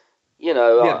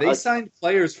 they signed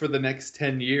players for the next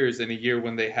 10 years in a year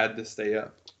when they had to stay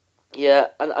up. Yeah,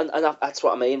 and that's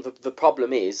what I mean. The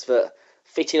problem is that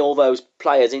fitting all those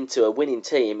players into a winning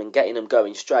team and getting them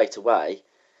going straight away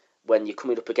when you're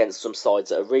coming up against some sides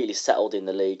that are really settled in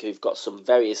the league, who've got some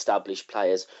very established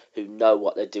players who know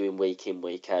what they're doing week in,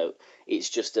 week out, it's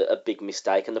just a big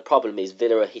mistake. And the problem is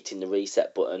Villa are hitting the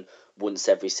reset button once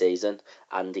every season,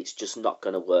 and it's just not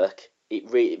going to work. It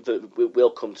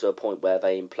will come to a point where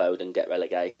they implode and get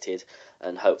relegated,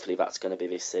 and hopefully that's going to be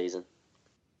this season.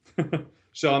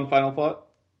 Sean, final thought?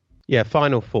 Yeah,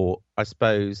 final thought. I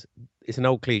suppose it's an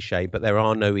old cliche, but there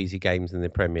are no easy games in the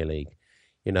Premier League.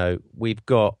 We've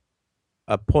got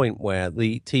a point where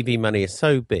the TV money is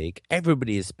so big,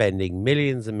 everybody is spending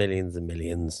millions and millions and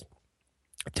millions,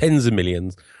 tens of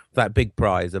millions, for that big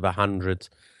prize of 100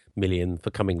 million for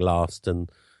coming last, and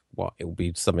it will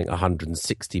be something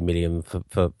 160 million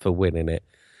for winning it.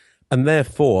 And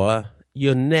therefore,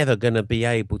 you're never going to be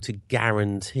able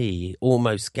to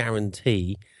almost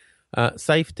guarantee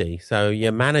safety. So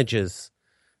your manager's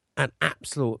an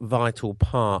absolute vital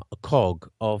part, a cog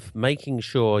of making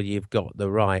sure you've got the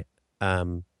right,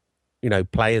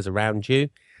 players around you,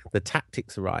 the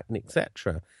tactics are right, and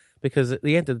etc. Because at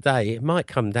the end of the day, it might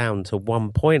come down to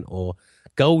 1 point or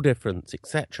goal difference,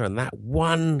 etc. And that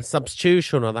one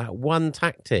substitution or that one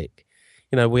tactic,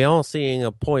 we are seeing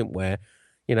a point where,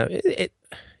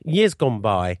 years gone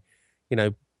by,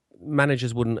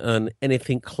 managers wouldn't earn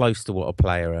anything close to what a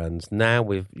player earns. Now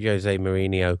with Jose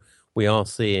Mourinho, we are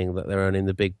seeing that they're earning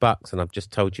the big bucks. And I've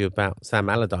just told you about Sam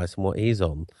Allardyce and what he's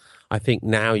on. I think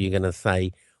now you're going to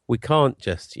say, we can't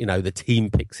just, the team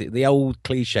picks it. The old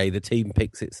cliche, the team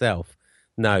picks itself.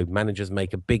 No, managers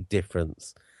make a big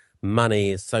difference.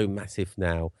 Money is so massive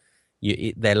now.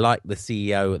 They're like the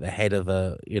CEO at the head of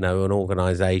an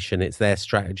organisation. It's their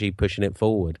strategy pushing it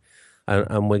forward.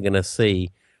 And we're going to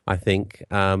see, I think,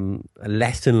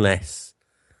 less and less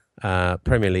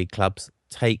Premier League clubs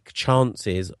take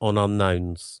chances on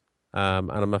unknowns. And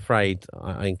I'm afraid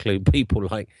I include people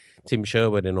like Tim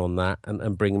Sherwood in on that,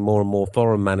 and bring more and more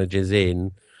foreign managers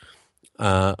in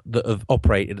that have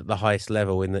operated at the highest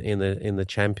level in the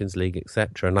Champions League,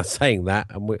 etc. And I'm saying that,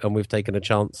 and we've taken a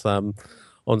chance on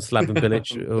Slaven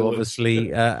Bilic, who obviously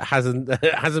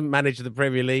hasn't managed the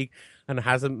Premier League and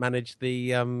hasn't managed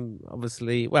the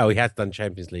obviously. Well, he has done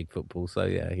Champions League football, so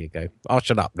yeah, here you go. I'll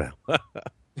shut up now.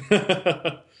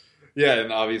 Yeah,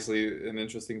 and obviously an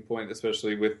interesting point,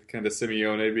 especially with kind of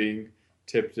Simeone being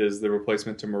tipped as the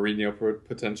replacement to Mourinho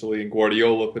potentially, and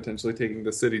Guardiola potentially taking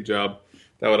the City job.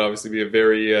 That would obviously be a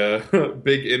very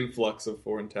big influx of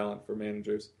foreign talent for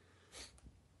managers.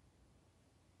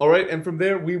 All right, and from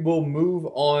there we will move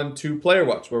on to Player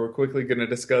Watch, where we're quickly going to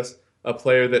discuss a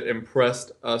player that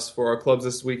impressed us for our clubs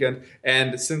this weekend.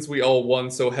 And since we all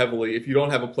won so heavily, if you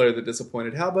don't have a player that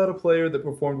disappointed, how about a player that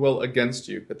performed well against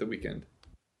you at the weekend?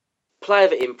 Player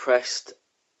that impressed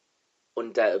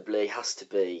undoubtedly has to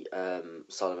be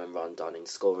Solomon Rondon in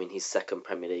scoring his second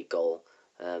Premier League goal.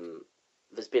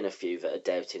 There's been a few that are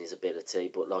doubting his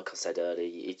ability, but like I said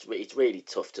earlier, it's really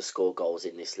tough to score goals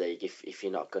in this league if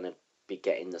you're not going to be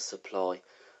getting the supply,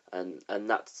 and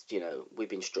that's, we've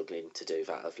been struggling to do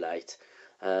that of late.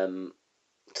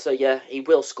 So yeah, he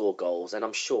will score goals, and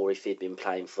I'm sure if he'd been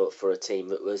playing for a team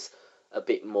that was a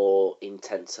bit more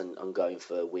intense and going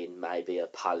for a win, maybe a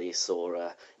Palace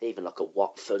or even like a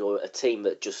Watford, or a team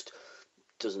that just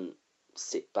doesn't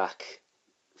sit back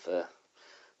for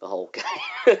the whole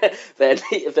game,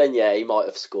 then yeah, he might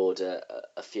have scored a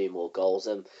few more goals.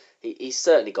 He's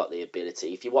certainly got the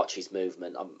ability. If you watch his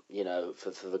movement,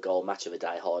 for the goal, Match of the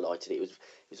Day highlighted it. It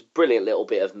was a brilliant little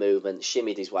bit of movement,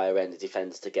 shimmied his way around the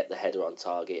defenders to get the header on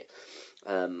target.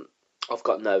 I've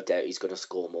got no doubt he's going to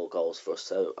score more goals for us.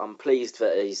 So I'm pleased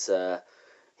that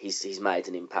he's made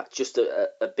an impact. Just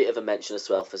a bit of a mention as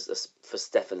well for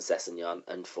Stefan Sessegnon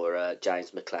and for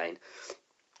James McLean.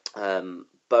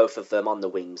 Both of them on the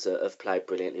wings have played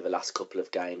brilliantly the last couple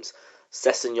of games.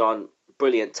 Sessegnon,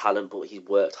 brilliant talent, but he's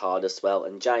worked hard as well.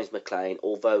 And James McLean,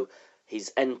 although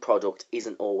his end product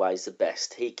isn't always the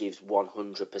best, he gives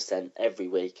 100% every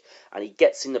week, and he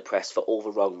gets in the press for all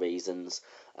the wrong reasons.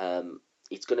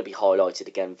 It's going to be highlighted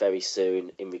again very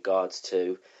soon in regards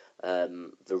to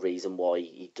the reason why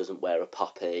he doesn't wear a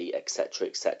poppy, etc.,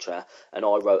 etc. And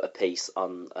I wrote a piece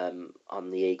on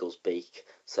the Eagles' beak,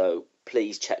 so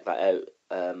please check that out.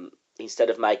 Instead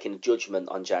of making a judgment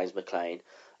on James McLean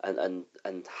and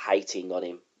hating on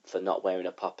him for not wearing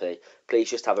a poppy, please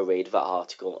just have a read of that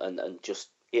article and just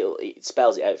it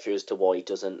spells it out for you as to why he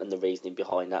doesn't and the reasoning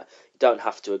behind that. You don't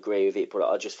have to agree with it, but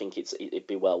I just think it'd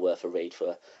be well worth a read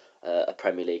for a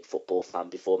Premier League football fan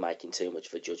before making too much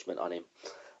of a judgment on him.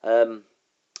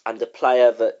 And the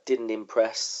player that didn't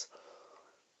impress,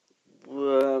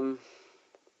 I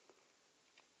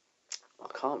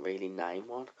can't really name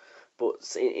one,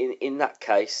 but in that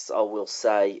case, I will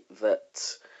say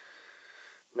that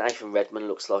Nathan Redmond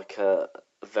looks like a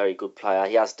very good player.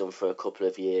 He has done for a couple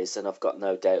of years, and I've got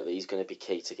no doubt that he's going to be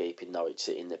key to keeping Norwich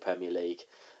in the Premier League.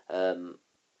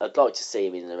 I'd like to see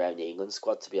him in and around the England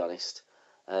squad, to be honest.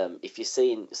 If you're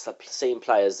seeing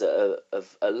players that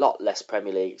have a lot less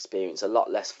Premier League experience, a lot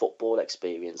less football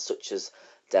experience, such as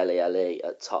Dele Alli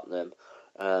at Tottenham,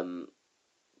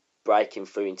 breaking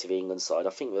through into the England side,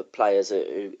 I think that players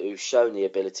who've shown the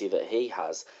ability that he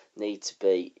has need to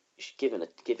be given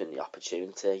the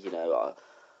opportunity.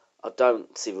 I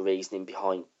don't see the reasoning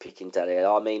behind picking Dele Alli.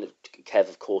 I mean, Kev,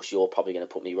 of course, you're probably going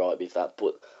to put me right with that,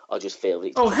 but I just feel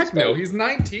it's... Oh, heck no. He's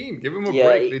 19. Give him a Yeah,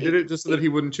 break. They did it just so that he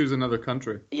wouldn't choose another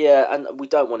country. Yeah, and we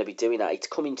don't want to be doing that. It's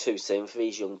coming too soon for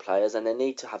these young players, and they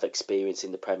need to have experience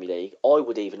in the Premier League. I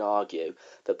would even argue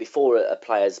that before a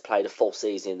player's played a full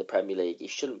season in the Premier League, he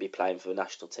shouldn't be playing for the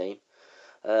national team.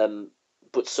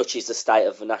 But such is the state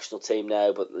of the national team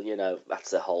now. But you know,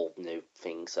 that's a whole new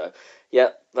thing. So,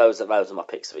 yeah, those are my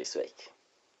picks for this week.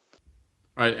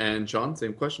 All right, and Sean,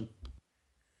 same question.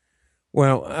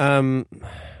 Well,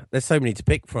 there's so many to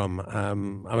pick from.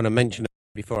 I'm going to mention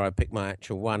before I pick my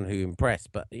actual one who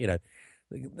impressed, but you know,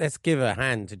 let's give a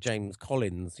hand to James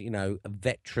Collins. You know, a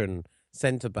veteran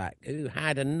centre back who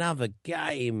had another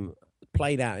game,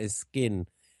 played out his skin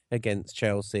against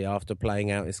Chelsea after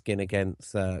playing out his skin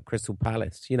against Crystal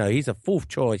Palace. You know, he's a fourth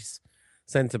choice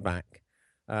centre back.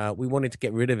 We wanted to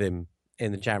get rid of him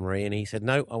in the January, and he said,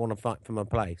 "No, I want to fight for my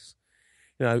place."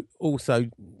 You know, also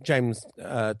James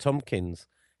Tompkins,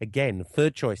 again,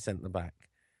 third choice centre back,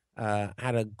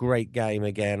 had a great game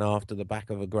again after the back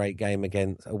of a great game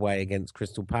away against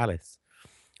Crystal Palace.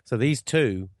 So these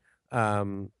two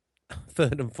third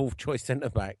and fourth choice centre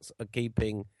backs are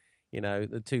keeping, you know,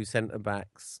 the two centre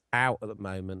backs out at the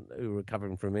moment who are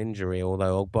recovering from injury.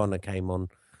 Although Ogbonna came on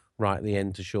right at the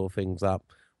end to shore things up.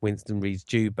 Winston Reid's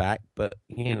due back, but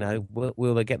you know,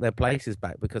 will they get their places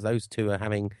back? Because those two are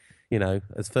having, you know,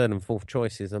 as third and fourth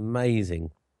choices, amazing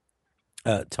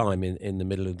time in the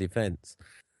middle of defence.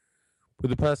 But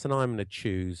the person I'm going to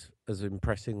choose as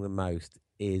impressing the most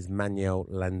is Manuel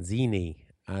Lanzini.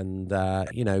 And,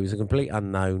 you know, he's a complete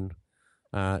unknown.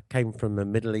 Came from a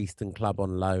Middle Eastern club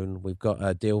on loan. We've got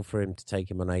a deal for him to take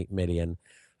him on 8 million.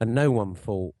 And no one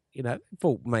thought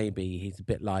maybe he's a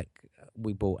bit like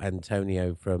we bought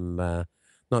Antonio from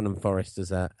Nottingham Forest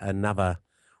as another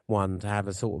one to have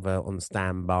a sort of on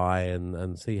standby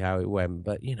and see how it went.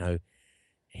 But, you know,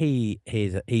 he's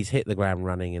hit the ground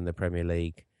running in the Premier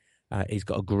League. He's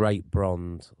got a great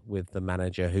bond with the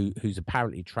manager who's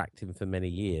apparently tracked him for many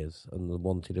years and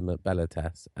wanted him at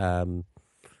Bellatas. And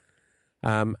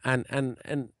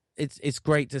it's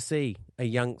great to see a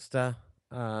youngster.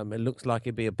 It looks like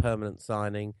it'd be a permanent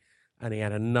signing, and he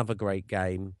had another great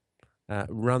game.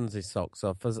 Runs his socks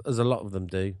off, as a lot of them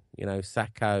do. You know,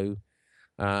 Sacco,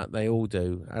 they all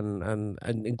do,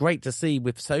 and great to see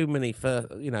with so many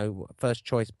first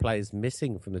choice players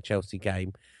missing from the Chelsea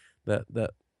game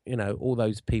that you know, all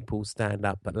those people stand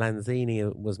up. But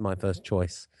Lanzini was my first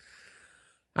choice.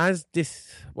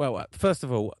 First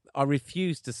of all, I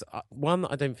refuse to. One,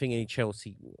 I don't think any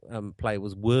Chelsea player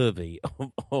was worthy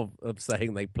of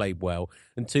saying they played well.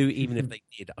 And two, even if they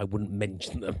did, I wouldn't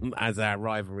mention them as our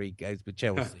rivalry goes with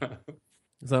Chelsea.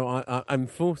 So I'm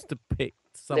forced to pick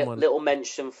someone. Little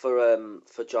mention for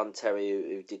John Terry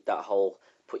who did that whole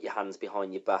put your hands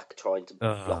behind your back, trying to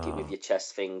block it with your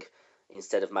chest thing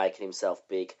instead of making himself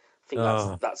big.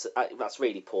 I think that's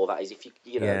really poor. That is, if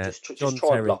you know, just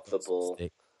try and block the ball.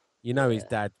 Stick. You know, his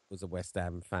dad was a West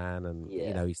Ham fan, and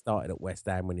you know he started at West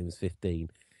Ham when he was 15.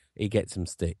 He gets some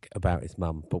stick about his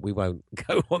mum, but we won't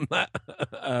go on that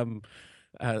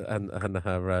and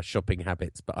her shopping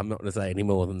habits. But I'm not going to say any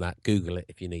more than that. Google it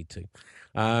if you need to.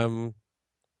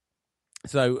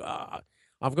 So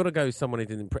I've got to go with someone who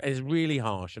didn't. It's really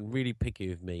harsh and really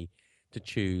picky of me to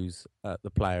choose the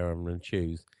player I'm going to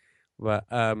choose.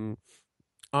 But I'm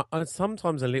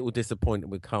sometimes a little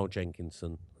disappointed with Carl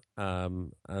Jenkinson.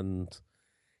 And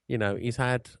you know, he's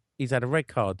had a red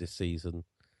card this season,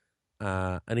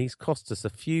 and he's cost us a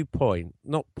few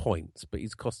not points, but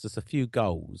he's cost us a few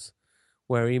goals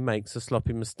where he makes a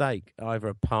sloppy mistake, either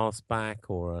a pass back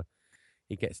or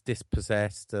he gets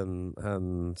dispossessed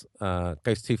and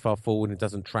goes too far forward and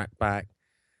doesn't track back.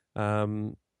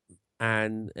 And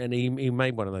he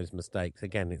made one of those mistakes.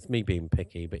 Again, it's me being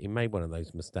picky, but he made one of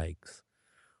those mistakes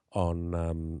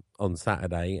on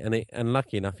Saturday, and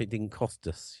lucky enough, it didn't cost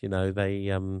us. You know, they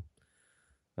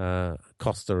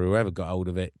Costa, or whoever got hold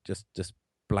of it, just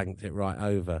blanked it right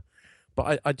over.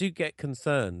 But I do get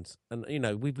concerned, and you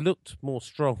know, we've looked more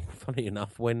strong, funny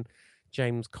enough, when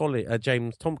James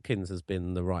Tompkins has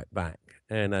been the right back.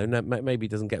 You know, maybe he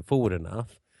doesn't get forward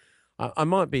enough. I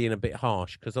might be in a bit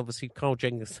harsh because obviously Carl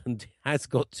Jenkinson has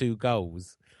got 2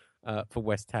 goals for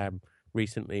West Ham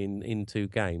recently in 2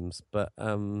 games, but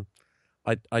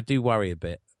I do worry a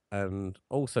bit, and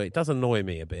also it does annoy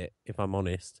me a bit, if I'm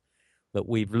honest, that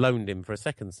we've loaned him for a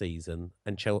second season,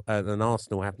 and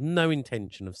Arsenal have no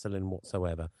intention of selling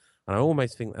whatsoever. And I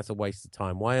almost think that's a waste of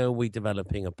time. Why are we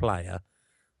developing a player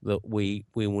that we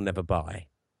will never buy?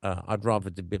 I'd rather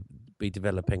be be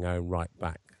developing our own right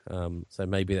back. So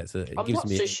maybe that's I'm not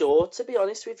so sure, to be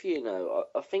honest with you.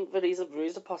 I think there is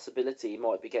a possibility he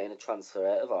might be getting a transfer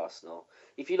out of Arsenal.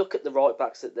 If you look at the right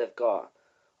backs that they've got,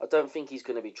 I don't think he's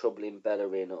going to be troubling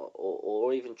Bellerin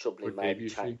or even troubling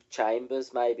maybe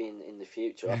Chambers maybe in the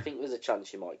future. I think there's a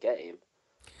chance you might get him.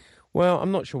 Well,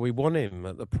 I'm not sure we want him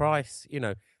at the price.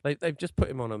 They've just put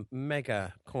him on a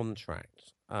mega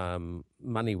contract,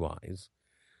 money-wise.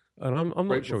 And I'm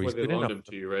not sure he's good enough. Him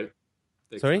to you, right?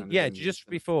 Sorry? Yeah, just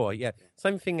before. Yeah.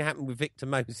 Same thing happened with Victor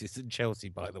Moses at Chelsea,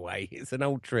 by the way. It's an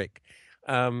old trick.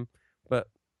 But,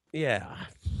 yeah,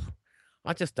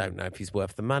 I just don't know if he's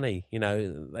worth the money.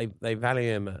 They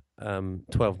value him at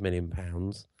 £12 million.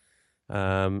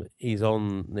 He's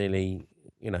on nearly,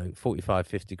 45,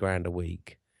 50 grand a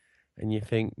week. And you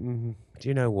think, do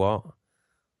you know what?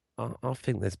 I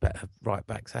think there's better right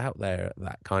backs out there at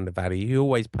that kind of value. You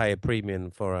always pay a premium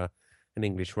for an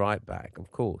English right back, of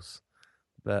course.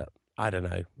 But I don't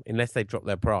know. Unless they drop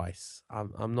their price,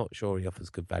 I'm not sure he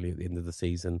offers good value at the end of the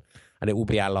season. And it will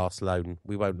be our last loan.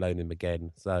 We won't loan him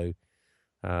again. So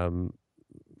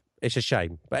it's a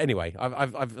shame. But anyway,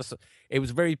 it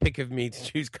was very pick of me to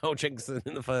choose Carl Jenkinson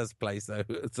in the first place.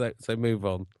 So move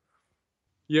on.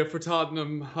 Yeah, for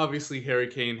Tottenham, obviously Harry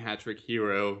Kane, hat-trick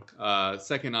hero.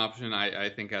 Second option, I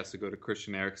think, has to go to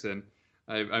Christian Eriksen.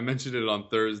 I mentioned it on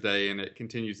Thursday, and it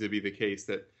continues to be the case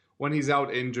that when he's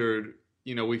out injured,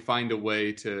 we find a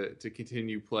way to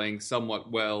continue playing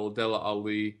somewhat well. Dele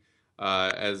Alli,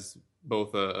 as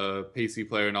both a pacey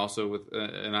player and also with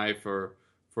an eye for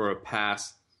a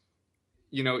pass.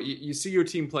 You see your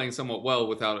team playing somewhat well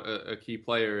without a key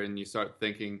player, and you start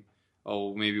thinking,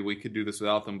 oh, maybe we could do this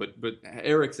without them. But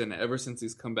Eriksen, ever since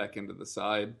he's come back into the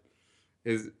side,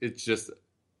 it's just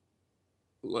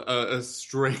a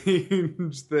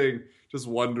strange thing. Just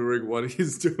wondering what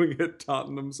he's doing at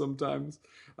Tottenham sometimes.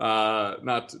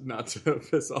 Not to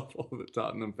piss off all the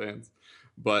Tottenham fans,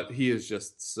 but he is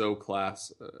just so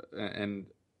class. And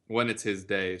when it's his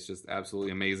day, it's just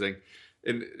absolutely amazing.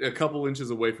 And a couple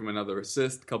inches away from another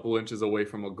assist, a couple inches away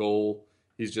from a goal.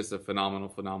 He's just a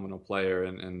phenomenal player,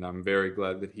 and I'm very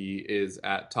glad that he is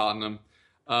at Tottenham.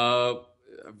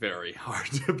 Very hard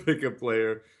to pick a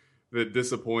player that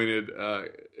disappointed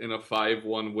in a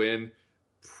 5-1 win.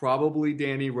 Probably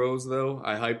Danny Rose, though.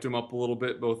 I hyped him up a little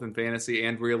bit, both in fantasy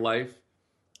and real life,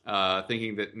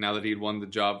 thinking that now that he'd won the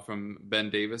job from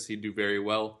Ben Davis, he'd do very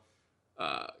well.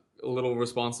 A little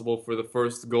responsible for the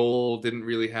first goal, didn't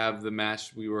really have the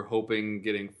match we were hoping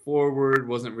getting forward,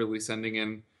 wasn't really sending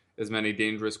in as many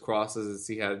dangerous crosses as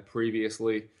he had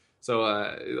previously. So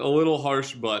a little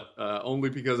harsh, but only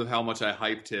because of how much I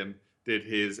hyped him did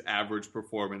his average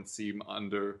performance seem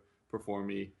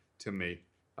underperforming to me.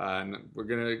 And we're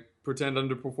going to pretend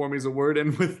underperforming is a word,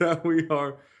 and with that we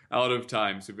are out of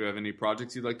time. So if you have any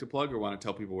projects you'd like to plug or want to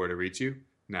tell people where to reach you,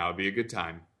 now would be a good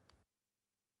time.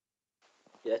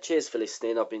 Yeah, cheers for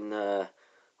listening. I've been, I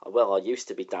used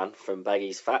to be Dan from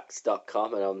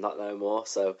baggiesfacts.com, and I'm not no more,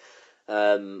 so...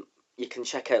 you can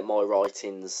check out my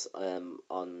writings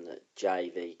on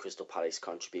JV Crystal Palace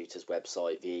Contributors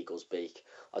website, The Eagles Beak.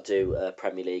 I do a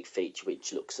Premier League feature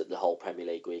which looks at the whole Premier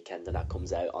League weekend, and that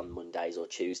comes out on Mondays or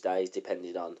Tuesdays,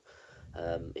 depending on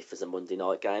if there's a Monday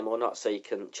night game or not. So you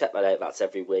can check that out. That's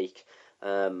every week,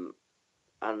 and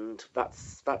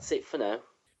that's it for now.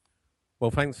 Well,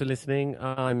 thanks for listening.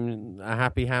 I'm a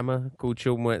happy hammer called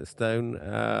Sean Whetstone.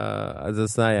 As I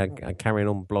say, I carry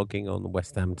on blogging on the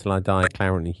West Ham Till I Die,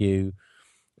 Claret and Hugh,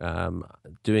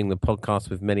 doing the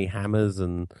podcast with many hammers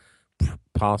and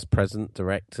past, present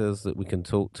directors that we can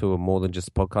talk to, and more than just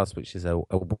a podcast, which is a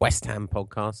West Ham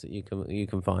podcast that you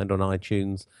can find on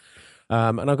iTunes.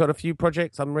 And I've got a few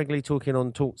projects. I'm regularly talking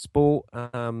on Talk Sport,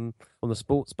 on the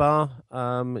Sports Bar.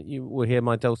 You will hear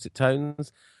my dulcet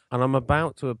tones. And I'm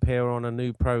about to appear on a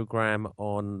new programme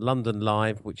on London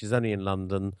Live, which is only in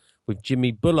London, with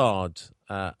Jimmy Bullard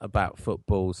about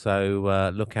football.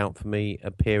 So look out for me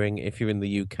appearing. If you're in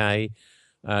the UK,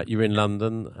 you're in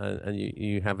London, and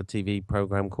you have a TV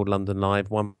programme called London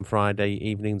Live one Friday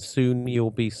evening. Soon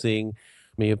you'll be seeing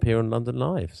me appear on London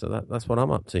Live. So that's what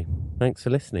I'm up to. Thanks for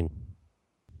listening.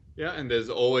 Yeah, and as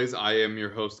always, I am your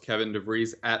host, Kevin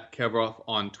DeVries, at Kevroff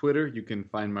on Twitter. You can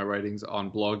find my writings on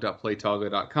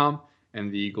blog.playtoga.com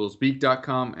and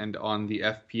theeaglesbeak.com, and on the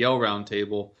FPL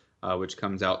Roundtable, which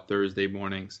comes out Thursday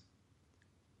mornings.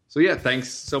 So yeah, thanks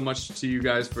so much to you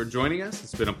guys for joining us.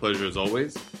 It's been a pleasure as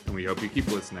always, and we hope you keep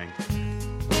listening.